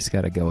you just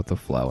got to go with the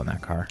flow in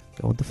that car.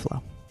 Go with the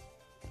flow.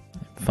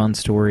 Fun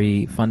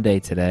story, fun day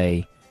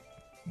today.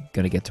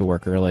 Going to get to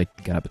work early.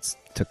 Got up,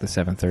 took the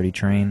 7:30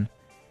 train.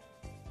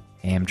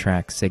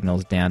 Amtrak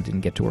signals down.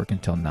 Didn't get to work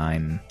until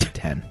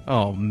 9:10.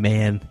 Oh,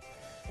 man.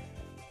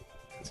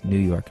 It's New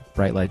York.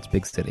 Bright lights,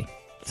 big city.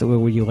 So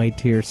were you late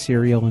to your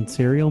cereal and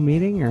cereal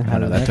meeting, or how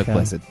No, did that took go?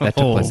 place at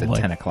boy.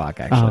 10 o'clock,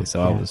 actually. Oh,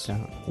 so I yeah, was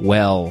no.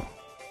 well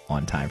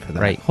on time for that.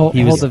 Right. Hold,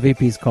 He hold was- the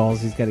VP's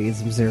calls. He's got to get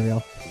some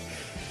cereal.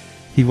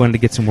 He wanted to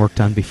get some work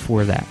done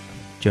before that,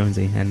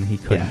 Jonesy, and he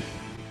couldn't.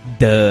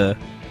 Duh.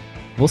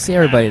 We'll see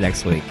everybody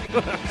next week.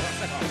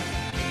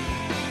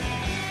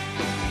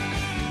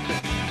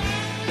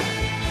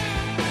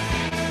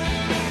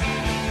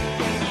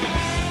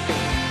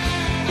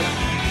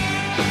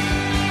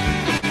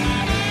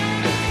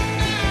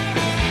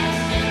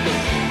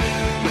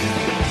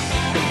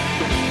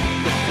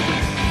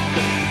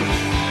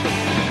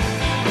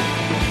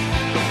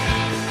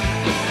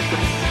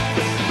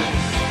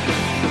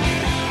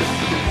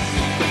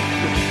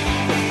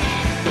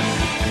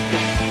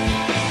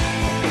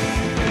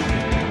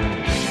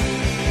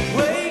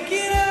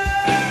 Waking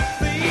up,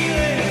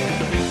 feeling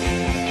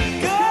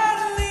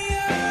good in the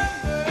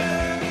upper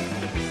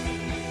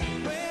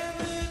when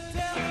the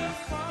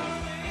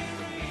telephone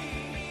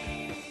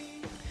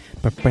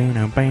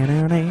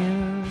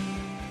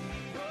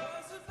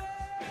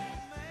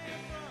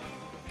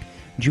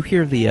Did you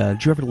hear the?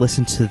 Did you ever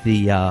listen to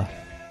the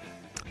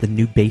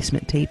new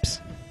Basement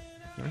tapes?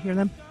 You ever hear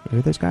them? You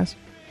hear those guys?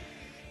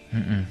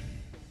 Mm-mm.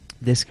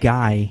 This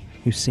guy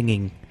who's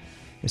singing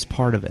is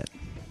part of it.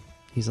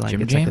 He's like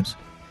Jim it's James?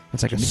 Like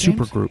it's like Jimmy a super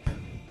James? group.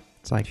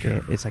 It's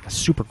like a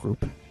super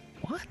group.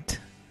 What?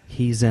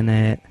 He's in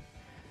it.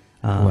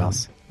 Who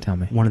else? Tell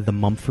me. One of the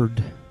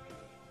Mumford.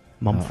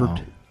 Uh-oh.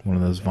 One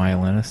of those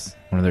violinists?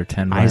 One of their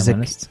 10 Isaac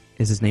violinists?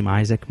 is his name.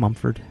 Isaac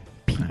Mumford. I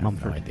Pete have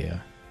Mumford. no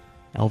idea.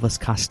 Elvis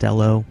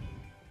Costello.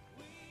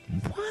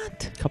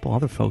 What? A couple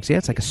other folks. Yeah,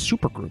 it's like a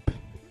super group.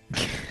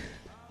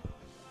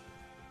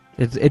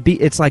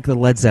 It's like the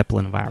Led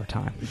Zeppelin of our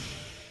time.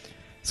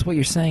 So what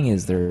you're saying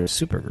is they're a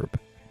supergroup.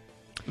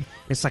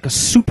 It's like a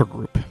super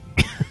group.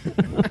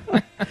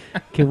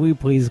 Can we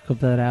please clip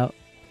that out?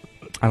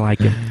 I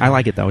like it. I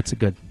like it though. It's a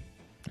good.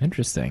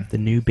 Interesting. The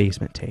new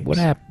Basement tapes. What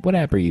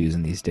app are you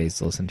using these days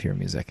to listen to your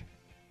music?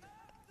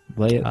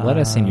 Let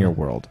us in your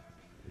world.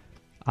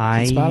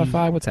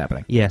 Spotify? What's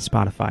happening? Yeah,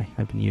 Spotify.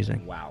 I've been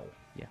using. Wow.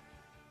 Yeah.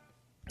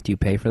 Do you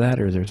pay for that,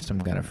 or is there some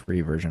kind of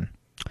free version?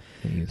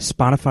 you use?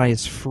 Spotify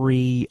is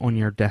free on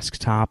your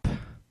desktop.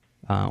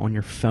 On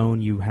your phone,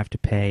 you have to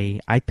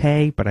pay. I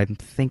pay, but I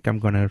think I'm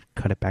going to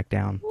cut it back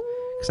down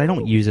because I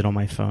don't use it on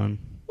my phone.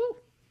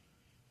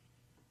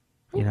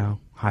 You know,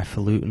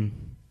 highfalutin.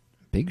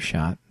 Big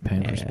shot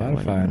paying for Yeah,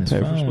 Spotify on his pay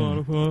for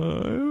phone.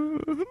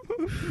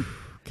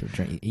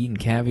 Spotify. Eating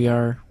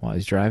caviar while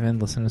he's driving,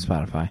 listening to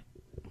Spotify.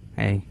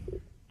 Hey,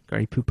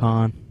 Gary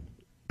Poupon.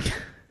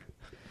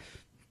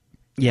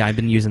 Yeah, I've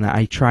been using that.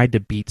 I tried the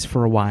Beats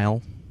for a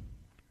while.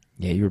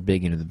 Yeah, you were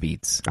big into the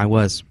Beats. I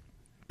was,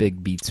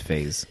 Big Beats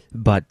phase.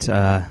 but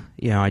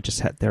you know, I just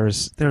had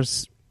there's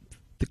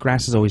the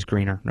grass is always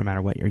greener no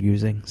matter what you're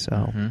using. So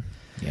Mhm.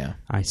 Yeah.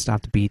 I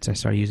stopped the Beats. I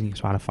started using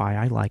Spotify.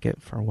 I like it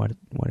for what it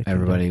can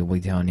Everybody do. will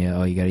be telling you,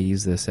 oh, you got to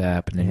use this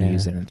app, and then Yeah. you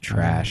use it in the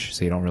trash,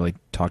 so you don't really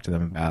talk to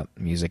them about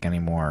music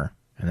anymore,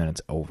 and then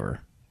it's over.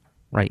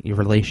 Right, your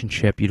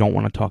relationship. You don't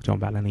want to talk to them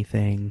about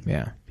anything.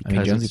 Yeah. I Because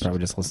mean, Jonesy it's- probably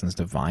just listens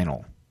to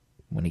vinyl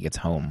when he gets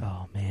home.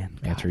 Oh man,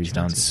 After God, he's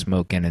done Jonesy.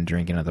 smoking and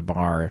drinking at the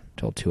bar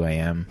till 2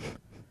 a.m.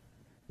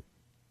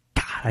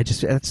 God,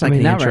 it's I like mean,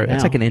 an not intro. right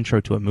It's like now. an intro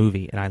to a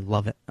movie, and I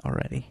love it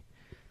already.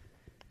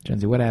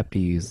 Jonesy, what app do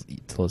you use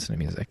to listen to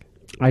music?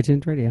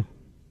 iTunes Radio.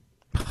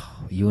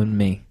 You and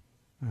me.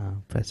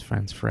 Best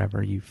friends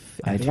forever. You.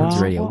 iTunes Wow.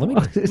 Radio.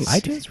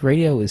 iTunes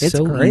Radio is It's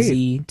so great.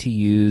 easy to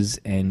use,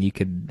 and you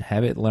could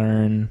have it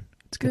learn.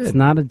 It's good. It's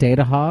not a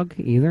data hog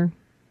either.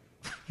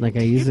 Like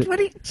I use it. What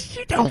do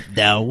you don't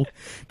know.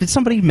 Did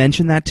somebody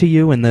mention that to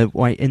you in the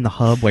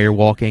hub while you're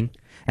walking,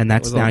 and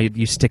that's was now all-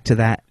 you stick to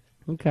that?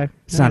 Okay.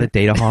 It's not a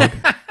data hog.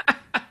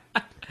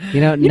 You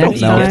know, You don't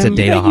next know if it's a time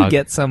data you hog.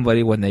 get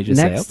somebody when they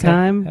just Next say, okay,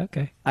 time-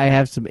 okay. I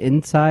have some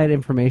inside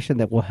information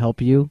that will help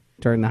you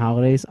during the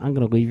holidays. I'm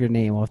going to leave your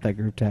name off that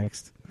group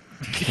text.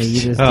 And you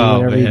just do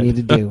whatever you need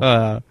to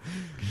do.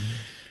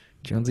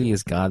 Jonesy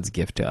is God's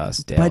gift to us,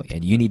 Dale, But-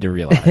 and you need to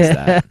realize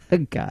that.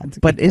 God.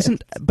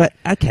 But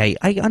okay,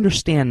 I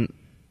understand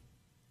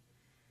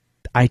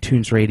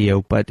iTunes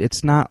Radio, but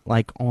it's not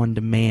like on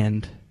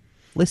demand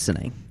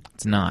listening.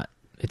 It's not.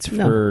 It's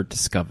No. for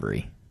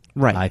discovery.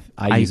 Right.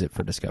 I use it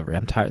for discovery.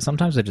 I'm tired.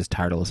 Sometimes I'm just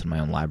tired of listening to my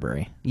own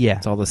library. Yeah.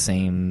 It's all the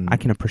same. I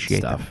can appreciate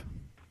stuff.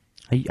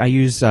 I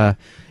use not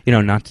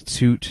to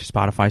toot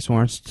Spotify's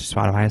horns.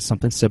 Spotify has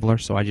something similar,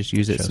 so I just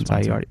use it Show since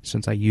sponsor.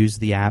 since I use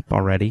the app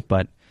already.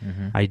 But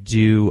Mhm. I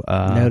do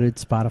Noted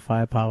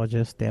Spotify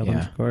apologist, Dale Yeah.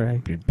 underscore A.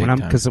 Big when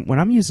time. when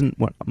I'm using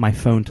my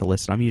phone to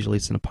listen, I'm usually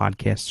listening to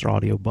podcasts or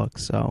audiobooks.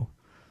 So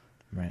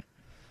Right.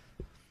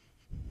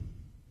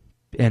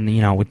 and I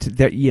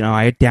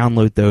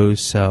download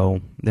those,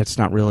 so that's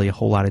not really a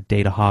whole lot of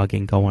data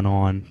hogging going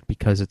on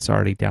because it's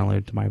already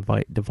downloaded to my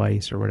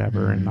device or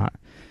whatever, and Mhm. not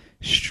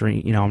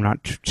I'm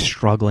not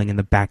struggling in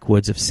the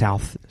backwoods of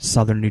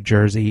southern New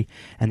Jersey,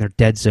 and there are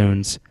dead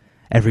zones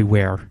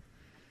everywhere.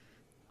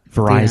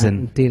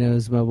 Verizon,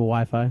 Dino's mobile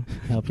Wi-Fi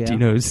help you out.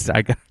 Dino's.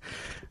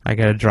 I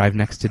got to drive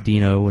next to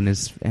Dino and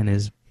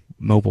his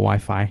mobile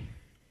Wi-Fi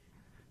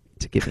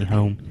to get me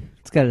home.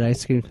 It's got an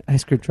ice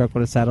cream truck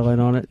with a satellite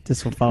on it.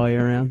 This will follow you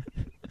around.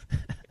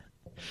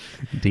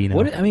 Dino.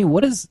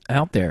 What is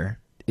out there?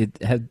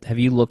 Have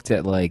you looked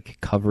at like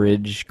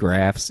coverage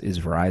graphs? Is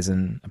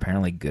Verizon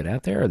apparently good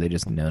out there, or are they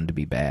just known to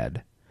be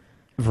bad?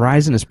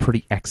 Verizon is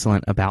pretty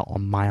excellent about a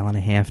mile and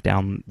a half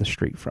down the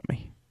street from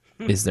me.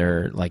 Is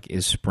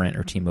Sprint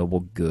or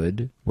T-Mobile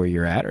good where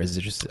you're at, or is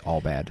it just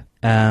all bad?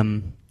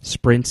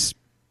 Sprint's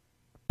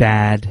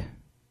bad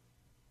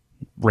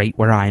right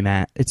where I'm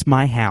at. It's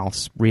my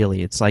house,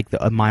 really. It's like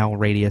a mile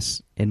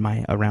radius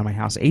around my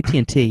house.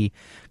 AT&T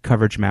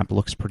coverage map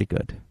looks pretty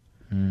good.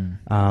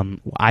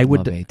 I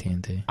would Love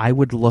AT&T. I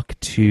would look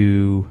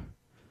to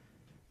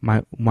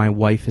my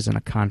wife is in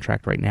a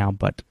contract right now,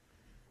 but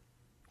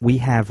we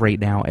have right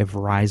now a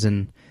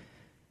Verizon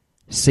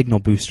signal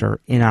booster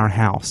in our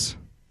house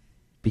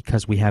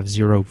because we have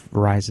zero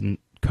Verizon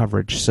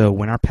coverage. So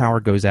when our power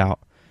goes out,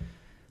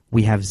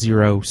 we have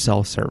zero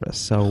cell service.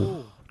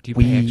 So Do you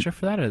pay extra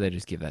for that, or do they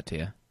just give that to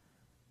you?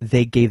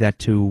 they gave that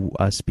to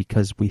us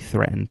because we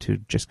threatened to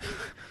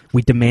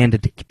we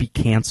demanded to be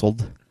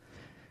canceled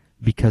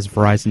because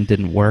Verizon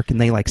didn't work, and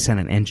they like sent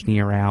an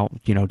engineer out,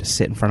 to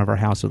sit in front of our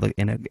house with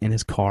in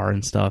his car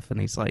and stuff, and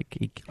he's like,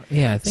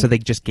 I think, so they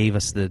just gave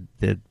us the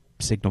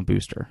signal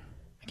booster.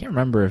 I can't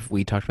remember if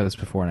we talked about this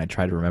before, and I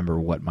tried to remember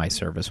what my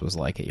service was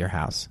like at your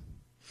house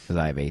because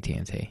I have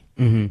AT&T.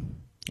 Mm-hmm.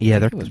 Yeah,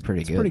 It was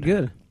pretty good. Pretty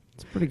good.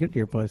 It's pretty good to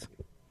your place.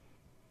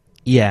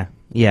 Yeah.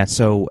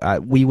 So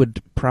we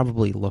would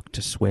probably look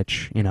to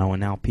switch, and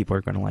now people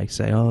are going to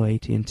say, "Oh,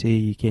 AT&T,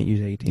 you can't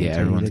use AT&T." Yeah,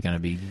 everyone's going to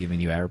be giving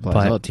you ad replies.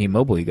 But- Oh,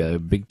 T-Mobile, you got a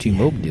big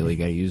T-Mobile deal. You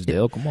got to use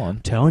Dale. Come on,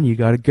 telling you,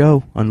 got to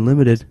go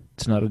unlimited.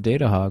 it's not a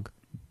data hog.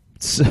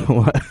 So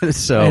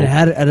And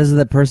how does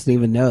that person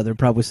even know? They're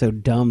probably so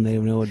dumb they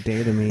don't know what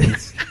data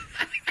means.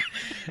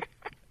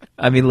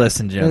 I mean,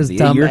 listen, Those Jonesy,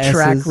 dumb your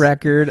track asses.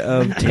 record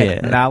of Yeah.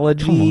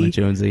 technology Come on,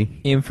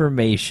 Jonesy.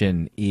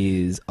 information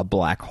is a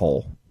black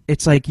hole.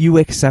 It's like you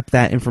accept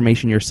that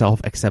information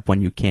yourself, except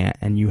when you can't,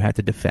 and you have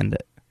to defend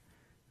it.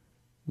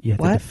 You have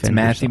to What? defend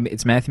yourself.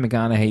 It's Matthew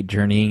McConaughey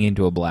journeying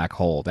into a black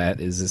hole. That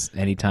is just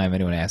anytime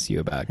anyone asks you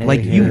about Hey,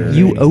 Like you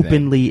anything.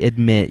 openly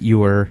admit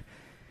your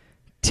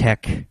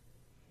tech.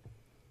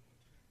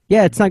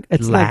 Yeah, it's not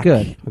lack.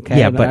 good. Okay,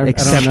 Yeah, but I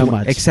except don't know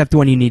much. except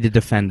when you need to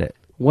defend it.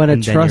 When a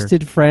and then you're-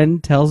 trusted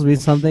friend tells me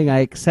something, I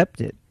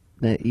accept it,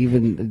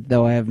 even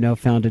though I have no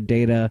founded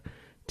data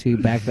to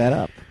back that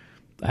up.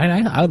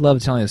 I would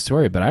love telling a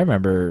story, but I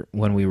remember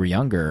when we were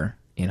younger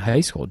in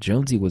high school,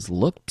 Jonesy was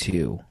looked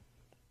to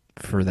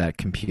for that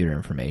computer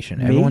information.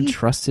 Me? Everyone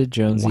trusted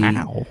Jonesy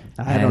Wow.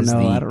 I don't as know.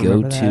 I the don't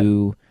remember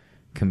go-to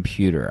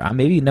computer.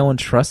 Maybe no one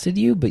trusted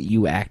you, but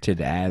you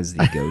acted as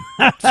the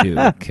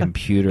go-to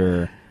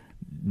computer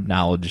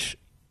knowledge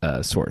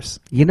source.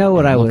 You know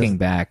what And I was looking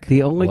back,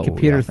 the only what were we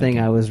computer all thing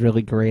thinking? I was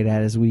really great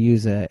at is we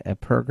use a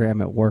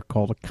program at work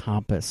called a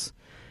Compass.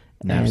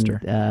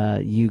 Napster.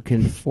 And you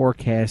can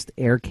forecast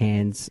air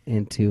cans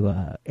into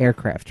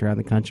aircraft around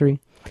the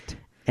country.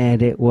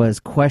 And it was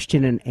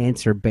question and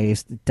answer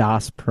based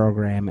DOS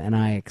program, and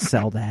I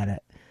excelled at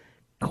it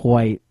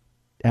quite.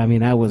 I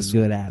mean, I was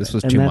good at it. This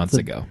was And 2 that's months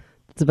ago.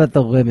 It's about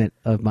the limit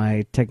of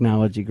my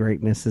technology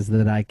greatness is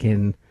that I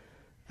can.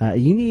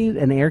 You need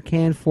an air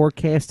can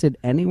forecasted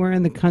anywhere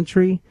in the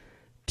country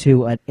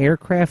to an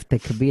aircraft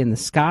that could be in the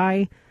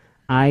sky.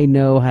 I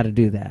know how to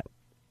do that,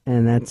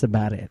 and that's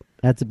about it.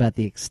 That's about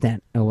the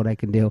extent of what I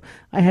can do.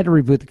 I had to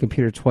reboot the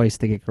computer twice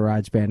to get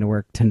GarageBand to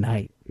work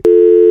tonight.